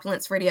downloaded the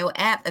Opulence Radio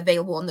app,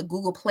 available on the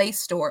Google Play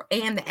Store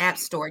and the App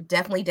Store,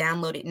 definitely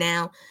download it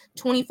now.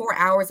 24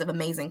 hours of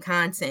amazing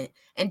content.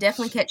 And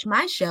definitely catch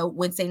my show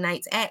Wednesday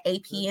nights at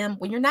 8 p.m.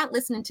 when you're not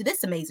listening to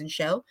this amazing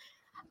show.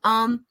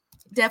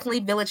 Definitely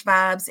Village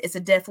Vibes. It's a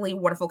definitely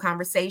wonderful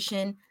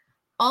conversation.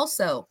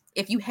 Also,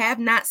 if you have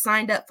not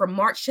signed up for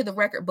March to the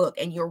Record Book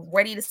and you're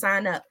ready to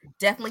sign up,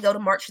 definitely go to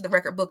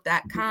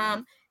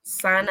marchtotherecordbook.com,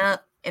 sign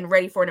up, and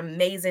ready for an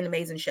amazing,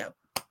 amazing show.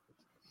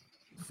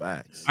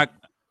 Facts.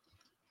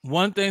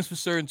 One thing's for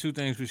certain, two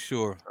things for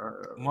sure.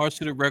 March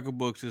to the Record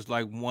Books is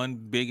like one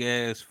big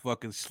ass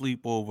fucking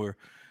sleepover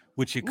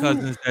with your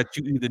cousins that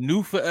you either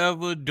knew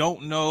forever,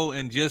 don't know,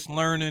 and just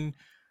learning.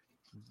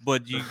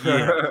 But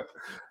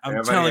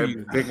I'm telling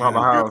you, Big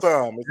Mama House.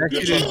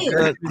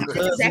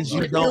 Cousins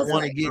you don't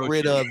want to get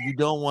rid of, you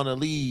don't want to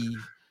leave.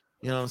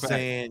 You know what I'm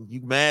saying?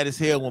 You mad as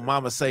hell when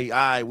Mama say, "All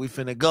right, we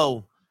finna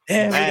go."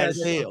 Mad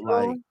as hell,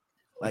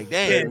 like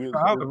damn.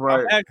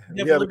 Right.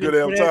 You had a good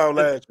damn time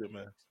last year,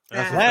 man.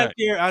 Last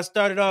year, I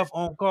started off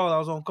on call. I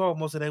was on call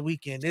most of that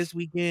weekend.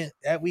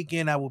 That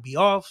weekend, I will be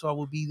off, so I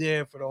will be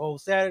there for the whole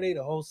Saturday,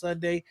 the whole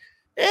Sunday.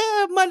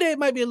 Yeah, Monday it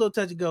might be a little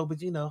touch and go,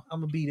 but I'm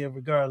gonna be there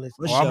regardless.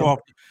 I'm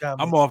off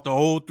the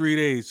whole 3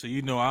 days, so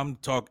I'm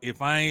talking.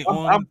 If I ain't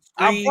on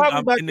screen,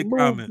 I'm in the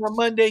comments on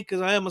Monday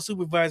because I am a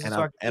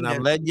supervisor. And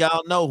I'm letting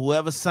y'all know,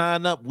 whoever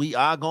sign up, we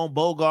are gonna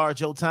bogart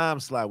your time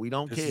slot. We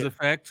don't care. This is a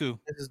fact too.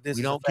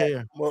 We don't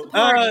care.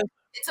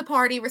 It's a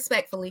party,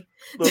 respectfully.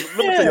 Look, let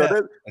me tell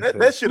you,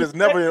 that shit is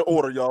never in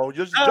order, y'all.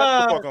 Just jump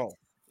the fuck on.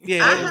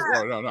 Yeah, I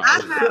had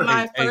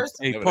my first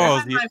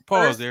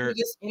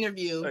biggest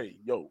interview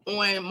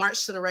on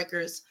March to the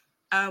Records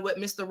with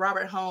Mr.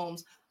 Robert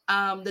Holmes.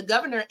 The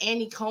governor,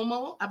 Andy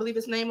Cuomo, I believe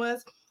his name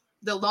was,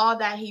 the law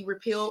that he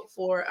repealed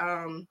for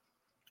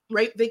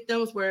rape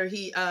victims, where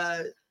he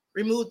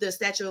removed the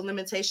statute of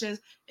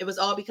limitations. It was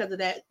all because of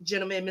that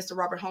gentleman, Mr.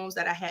 Robert Holmes,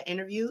 that I had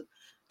interviewed.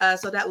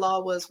 So that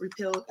law was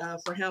repealed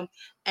for him.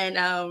 And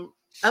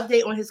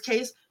update on his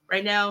case,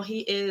 right now he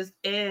is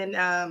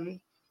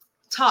in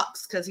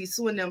talks because he's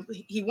suing them.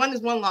 He won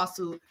his one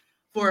lawsuit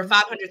for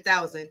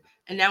 $500,000,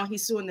 and now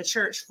he's suing the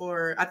church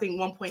for I think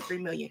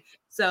 $1.3 million.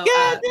 So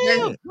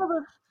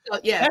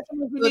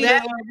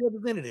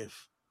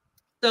representative.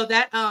 So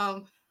that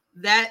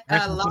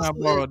lawsuit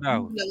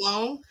is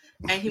alone,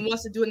 and he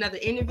wants to do another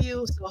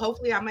interview. So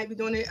hopefully, I might be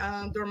doing it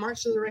during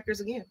March to the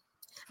Records again.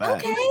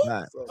 Okay.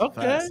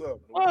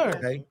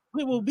 Okay.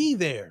 We will be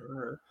there.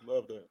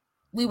 Love that.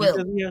 We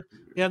will. We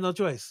have no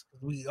choice.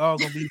 We all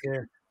gonna be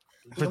there.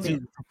 For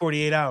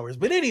 48 hours.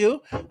 But anywho,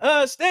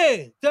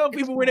 Stan, tell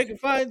people where they can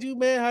find you,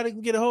 man, how they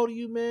can get a hold of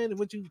you, man, and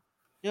what you know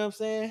what I'm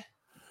saying?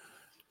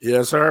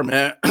 Yes, sir,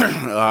 man.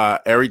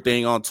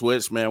 Everything on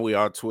Twitch, man. We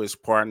are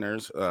Twitch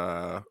partners.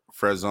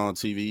 Frezone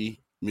TV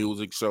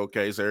music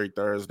showcase every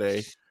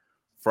Thursday,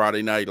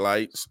 Friday Night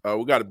Lights.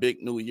 We got a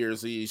big New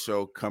Year's Eve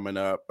show coming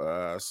up.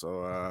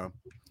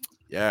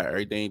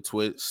 Everything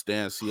Twitch,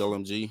 Stan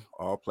CLMG,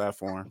 all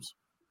platforms.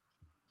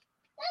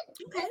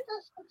 Okay.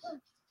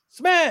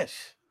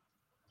 Smash.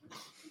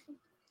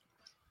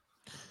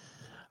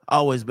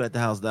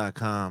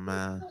 AlwaysBetTheHouse.com,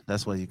 man.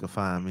 That's where you can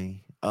find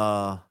me.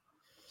 The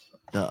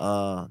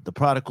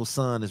prodigal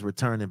son is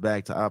returning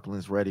back to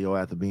Opulence Radio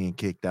after being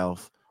kicked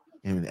off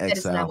in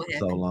exile for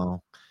so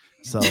long.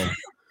 So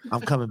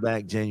I'm coming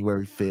back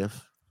January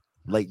 5th.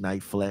 Late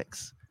night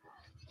flex.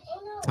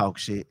 Talk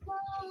shit.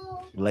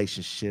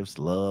 Relationships,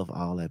 love,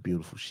 all that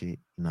beautiful shit.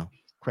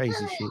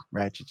 Crazy shit,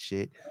 ratchet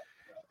shit.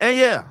 And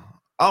yeah,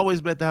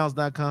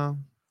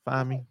 AlwaysBetTheHouse.com.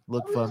 Find me,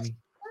 look for me.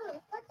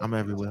 I'm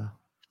everywhere.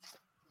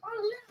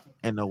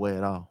 And nowhere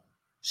at all.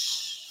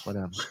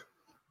 Whatever.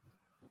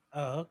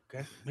 Oh,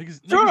 okay. Niggas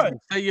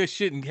say your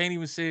shit and can't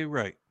even say it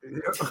right.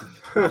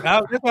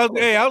 I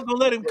was gonna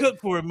let him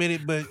cook for a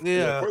minute, but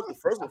yeah.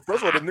 First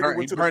of all, the nigga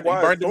went to the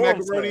quiet storm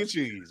macaroni and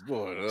cheese.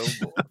 Boy,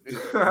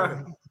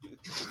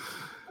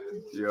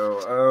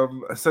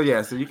 so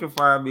you can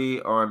find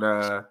me on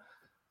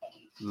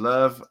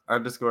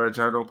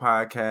Love_Journal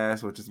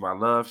podcast, which is my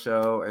love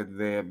show, and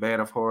then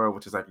Man of Horror,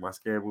 which is like my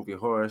scary movie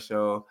horror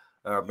show.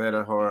 Man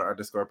of Horror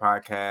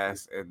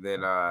 _podcast, and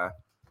then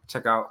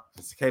check out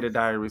the Cicada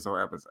Diaries on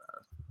Amazon.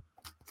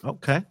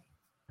 Okay.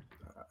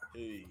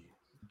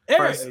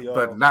 First,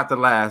 but not the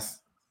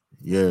last.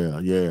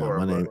 Yeah.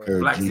 My name is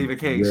Black Stephen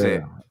King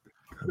shit.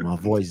 My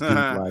voice deep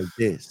like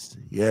this.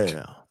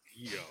 Yeah.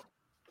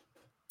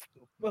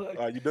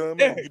 You done,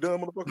 man? You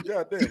done, motherfucker?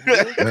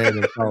 Goddamn.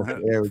 Random Thoughts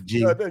with Eric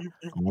G.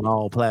 On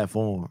all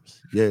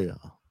platforms. Yeah.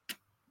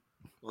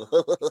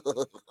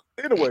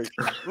 Anyway,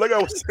 like I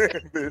was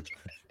saying, bitch.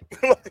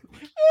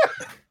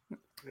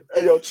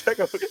 Hey, yo, check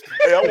out.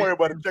 Hey, I want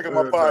everybody to check out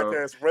my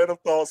podcast, Random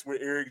Thoughts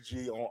with Eric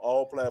G, on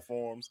all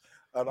platforms.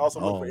 And also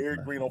look for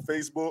Eric Green on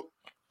Facebook.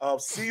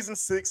 Season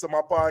 6 of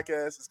my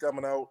podcast is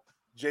coming out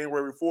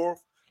January 4th.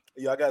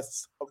 Yeah,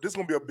 this is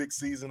gonna be a big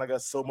season. I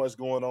got so much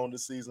going on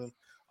this season.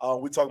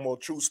 We talking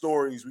about true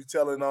stories. We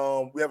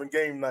having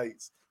game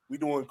nights. We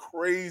doing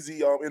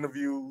crazy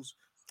interviews.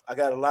 I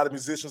got a lot of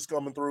musicians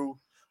coming through.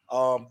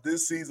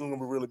 This season is gonna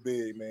be really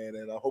big, man.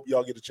 And I hope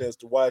y'all get a chance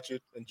to watch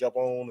it and jump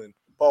on and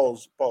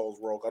pause,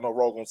 Rogue. I know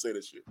Rogue gonna say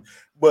this shit,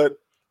 but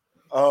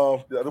I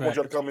don't want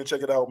y'all to come in and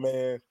check it out,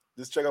 man.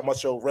 Just check out my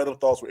show, Random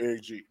Thoughts with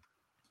Eric G.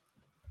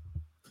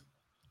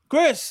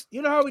 Chris,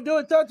 you know how we do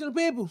it. Talk to the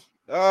people.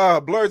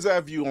 Blurred's Eye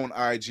View on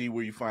IG,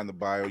 where you find the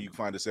bio. You can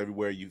find us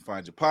everywhere you can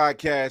find your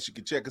podcast. You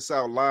can check us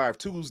out live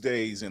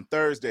Tuesdays and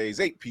Thursdays,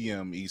 8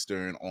 p.m.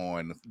 Eastern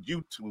on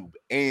YouTube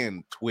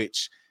and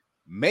Twitch.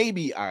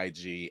 Maybe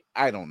IG.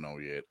 I don't know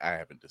yet. I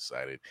haven't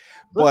decided.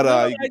 But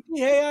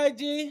hey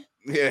IG.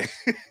 Yeah.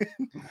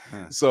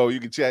 So you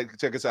can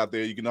check us out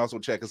there. You can also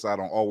check us out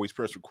on Always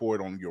Press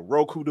Record on your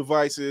Roku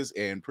devices.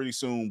 And pretty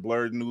soon,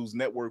 Blurred News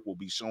Network will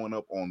be showing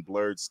up on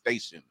Blurred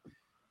Station.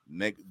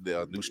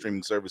 The new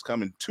streaming service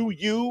coming to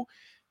you.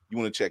 You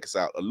want to check us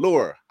out.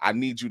 Allure, I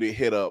need you to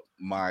hit up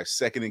my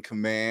second in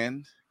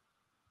command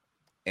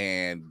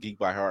and Geek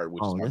by Heart,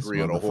 which is my three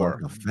of the horror.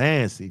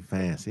 Fancy.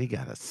 He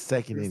got a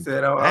second in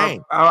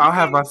command. I'll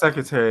have my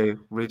secretary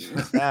reach.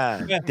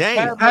 Damn.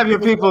 Have your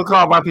people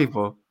call my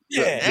people.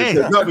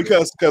 Yeah. No,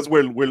 because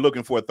we're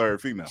looking for a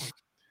third female.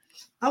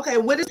 Okay,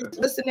 what's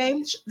the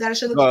name that I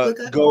should look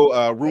up?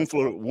 Go Room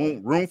Full of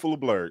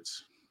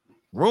Blurreds.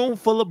 Room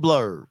Full of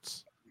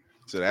Blurreds.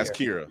 So that's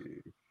Kira.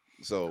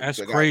 So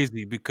that's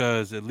crazy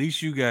because at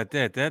least you got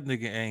that. That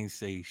nigga ain't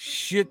say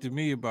shit to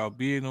me about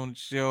being on the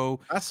show.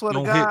 I swear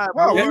to God,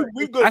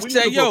 we good. I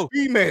say, yo,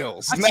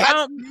 females,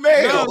 not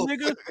males. No,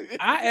 nigga.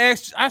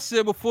 I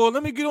said before,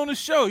 let me get on the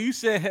show. You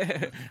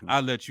said,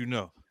 I'll let you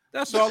know.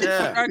 That's all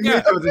I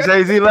got. With the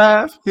Jay-Z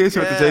laugh. Here's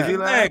with the Jay-Z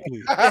laugh.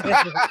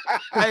 Exactly.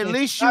 Hey, at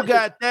least you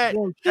got that.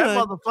 That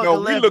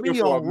motherfucker left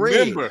me on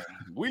red. He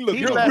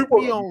left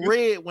me on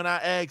red when I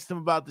asked him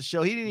about the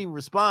show. He didn't even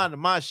respond to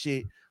my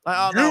shit. Like,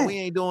 oh no, we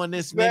ain't doing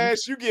this.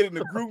 Smash, you get in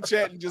the group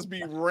chat and just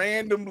be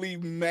randomly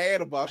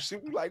mad about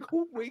shit. We like,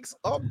 who wakes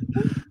up?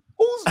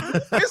 Who's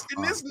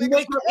missing this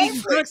nigga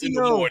cornflakes in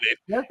the morning?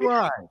 That's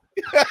right.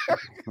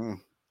 All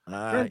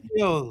right.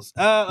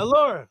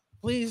 Allura,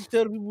 please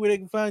tell the people where they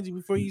can find you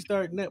before you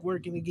start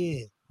networking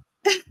again.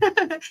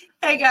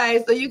 Hey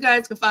guys, so you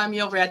guys can find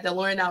me over at the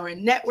Allura Hour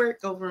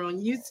Network over on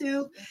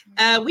YouTube.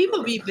 We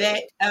will be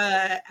back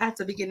at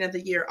the beginning of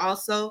the year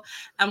also.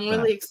 I'm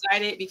really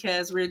excited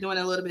because we're doing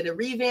a little bit of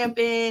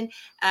revamping.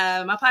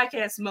 My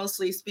podcast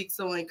mostly speaks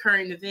on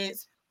current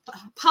events,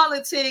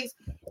 politics,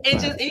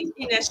 and just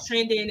anything that's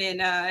trending.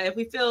 And if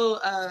we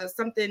feel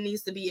something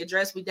needs to be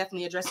addressed, we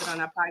definitely address it on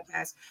our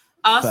podcast.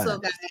 Also,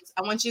 guys,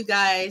 I want you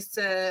guys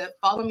to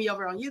follow me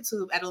over on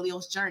YouTube at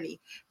Aleal's Journey.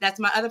 That's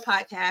my other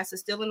podcast.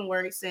 It's still in the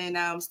works, and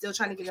I'm still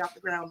trying to get it off the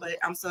ground, but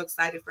I'm so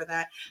excited for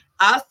that.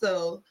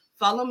 Also,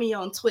 follow me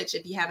on Twitch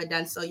if you haven't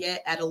done so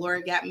yet at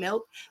Allura Got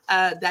Milk.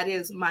 That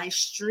is my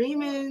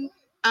streaming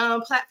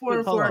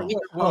platform for me.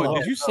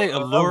 Did you say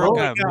Allura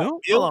Got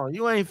Milk? Hold on,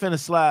 you ain't finna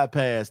slide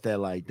past that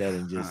like that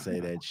and just say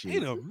that shit.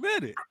 Wait a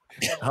minute.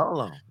 Hold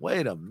on,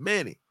 wait a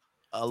minute.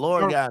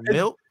 Allura Got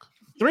Milk.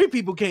 3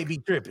 people can't be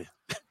tripping.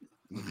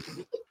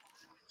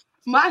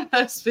 My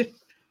husband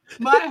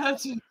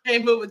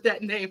came up with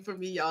that name for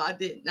me, y'all. I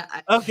did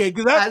not. Okay,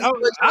 because that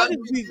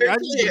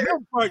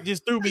part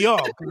just threw me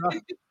off.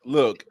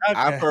 Look, okay.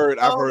 I've heard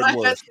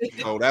words.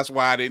 So that's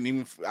why it didn't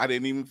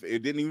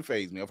even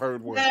faze me. I've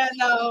heard words. Yeah,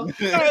 no.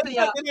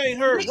 It ain't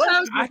heard.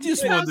 I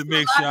just wanted to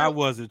make sure I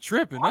wasn't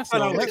tripping. That's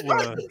all that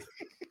was.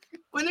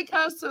 When it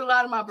comes to a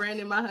lot of my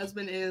branding, my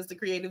husband is the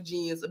creative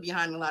genius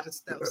behind a lot of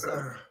stuff.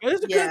 So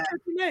it's a good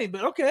name,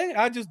 but okay.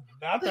 I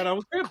thought I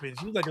was tripping.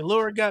 She was like,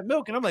 Allura Got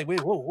Milk, and I'm like,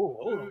 wait, whoa,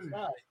 hold on.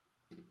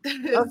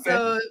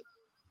 Okay.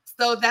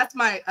 So that's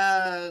my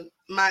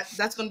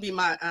that's gonna be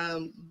my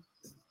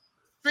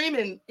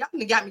streaming.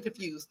 Y'all got me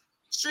confused.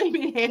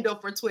 Streaming handle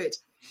for Twitch.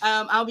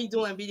 I'll be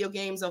doing video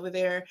games over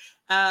there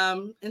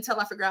until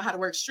I figure out how to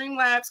work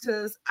Streamlabs,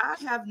 because I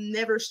have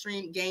never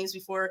streamed games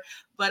before,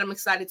 but I'm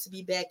excited to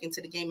be back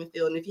into the gaming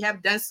field. And if you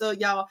haven't done so,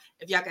 y'all,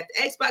 if y'all got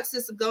the Xbox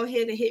system, go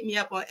ahead and hit me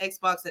up on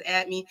Xbox and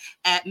add me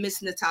at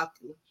Miss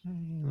Nataku.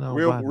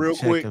 Real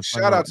quick,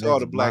 shout out to all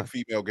the black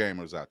female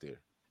gamers out there.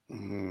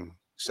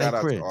 Shout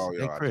out to all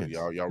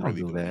y'all. Y'all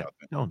really do that.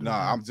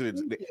 I'm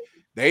just.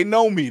 They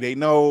know me. They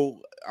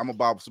know I'm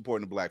about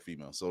supporting the black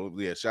female. So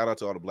yeah, shout out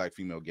to all the black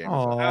female gamers.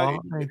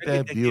 Oh, ain't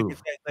that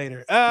beautiful?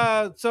 Later.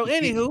 So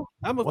anywho,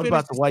 I'm gonna. What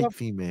about the white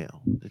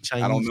female? The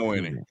Chinese. I don't know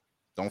any.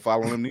 Don't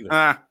follow him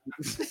neither.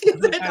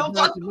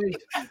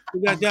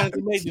 We got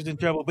Jonathan Majors in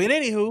trouble. But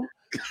anywho,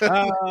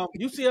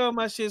 you see all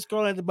my shit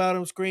scrolling at the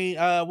bottom screen.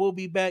 We'll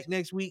be back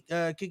next week,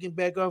 kicking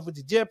back off with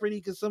the Jeopardy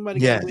because somebody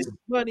got to win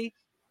money.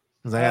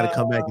 Because I got to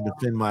come back and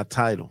defend my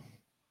title.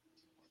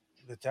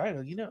 The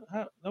title,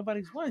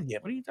 nobody's won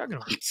yet. What are you talking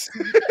about?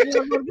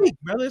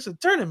 Brother, it's a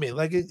tournament.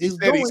 Like it's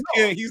going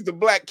on. He's the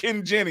Black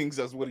Ken Jennings.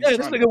 That's what he's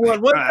this nigga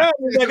won one time.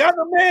 Like, I'm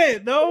the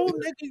man. No,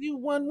 nigga, you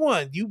won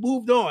one. You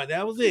moved on.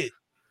 That was it.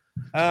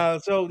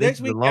 So this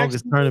next week, the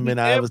longest tournament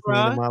I ever seen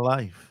in my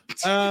life.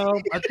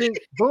 I think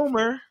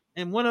Boomer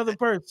and one other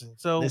person.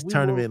 So this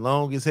tournament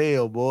long as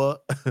hell, boy.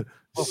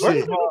 Well,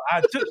 first of all,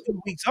 I took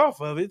 2 weeks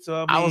off of it.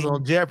 So I was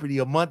on Jeopardy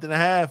a month and a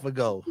half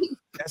ago.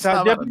 That's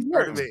how Jeopardy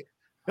works.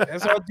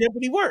 That's how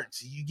Jeopardy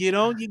works. You get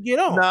on, you get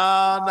on.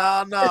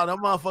 No. Them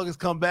motherfuckers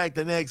come back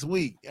the next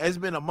week. It's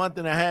been a month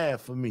and a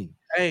half for me.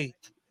 Hey,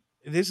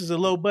 this is a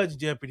low budget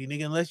Jeopardy,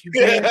 nigga. Unless you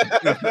can,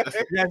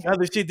 you got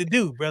other shit to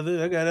do,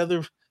 brother. I got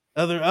other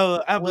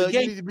obligations. Well,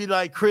 you need to be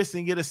like Chris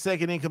and get a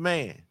second in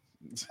command.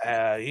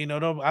 I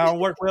don't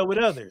work well with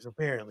others,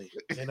 apparently.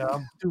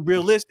 I'm too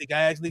realistic.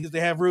 I ask niggas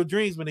to have real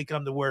dreams when they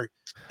come to work.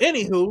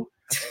 Anywho.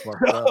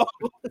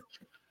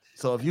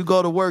 So if you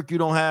go to work, you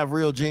don't have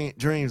real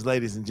dreams,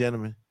 ladies and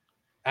gentlemen.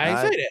 I ain't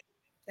say that.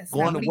 That's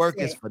going to work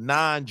is for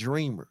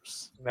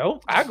non-dreamers.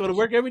 No, I go to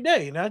work every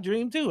day, and I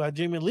dream too. I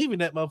dream of leaving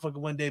that motherfucker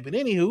one day. But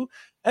anywho,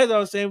 as I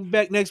was saying, we're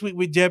back next week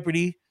with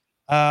Jeopardy.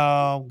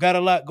 Got a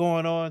lot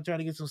going on, trying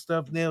to get some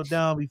stuff nailed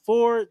down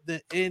before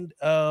the end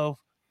of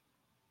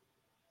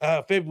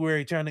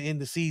February, trying to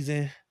end the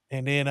season.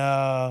 And then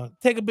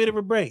take a bit of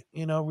a break,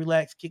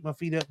 relax, kick my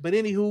feet up. But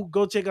anywho,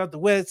 go check out the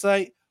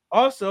website.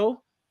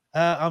 Also,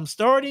 I'm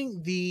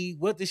starting the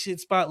What the Shit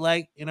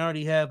Spotlight, and I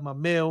already have my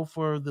mail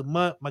for the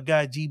month. My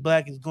guy G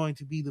Black is going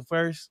to be the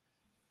first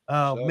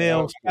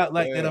mail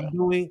spotlight that I'm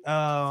doing.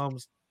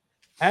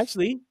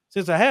 Actually,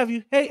 since I have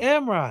you, hey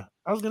Amron,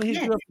 I was gonna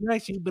hit you up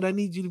next year, but I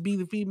need you to be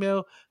the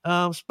female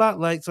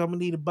spotlight, so I'm gonna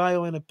need a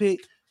bio and a pic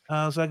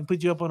so I can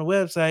put you up on the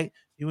website.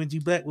 You and G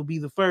Black will be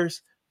the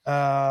first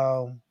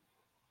to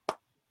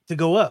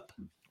go up.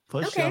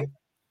 For sure.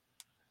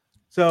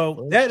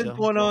 So that is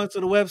going on. So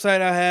the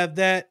website, I have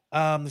that.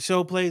 The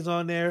show plays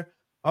on there.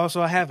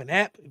 Also, I have an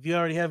app. If you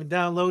already haven't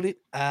downloaded,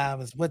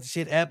 it's What the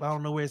Shit app. I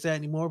don't know where it's at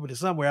anymore, but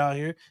it's somewhere out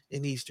here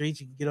in these streets.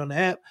 You can get on the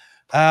app.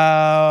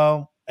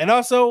 And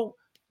also,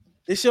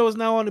 this show is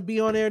now on the Be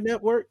On Air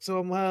network, so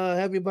I'm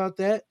happy about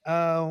that.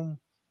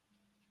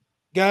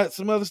 Got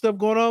some other stuff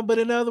going on, but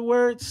in other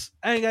words,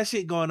 I ain't got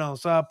shit going on.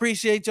 So I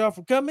appreciate y'all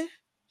for coming.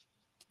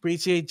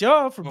 Appreciate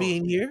y'all for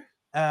being here.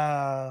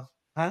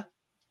 Pause.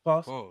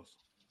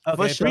 Okay,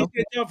 appreciate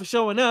y'all for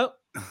showing up.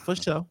 For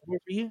sure. For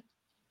you.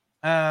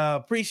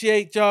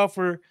 Appreciate y'all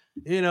for,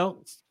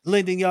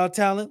 lending y'all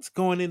talents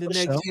going into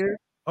next year.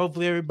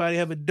 Hopefully everybody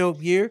have a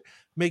dope year.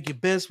 Make your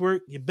best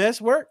work, and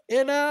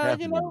get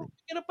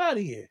up out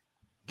of here.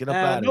 Get up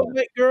out of here. No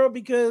wet girl,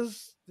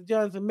 because the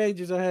Jonathan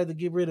Majors, I had to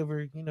get rid of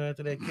her,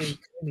 after that case.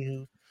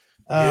 Anywho.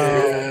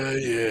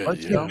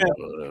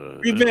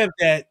 Revamp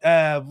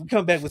that. We'll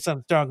come back with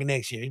something stronger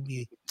next year.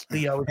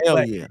 Hell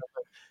yeah.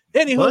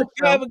 Anywho,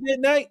 have a good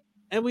night.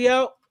 And we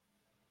out.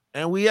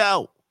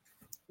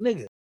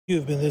 Nigga.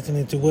 You've been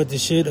listening to What the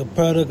Shit, a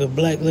product of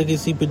Black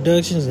Legacy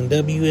Productions and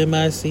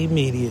WMIC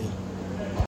Media.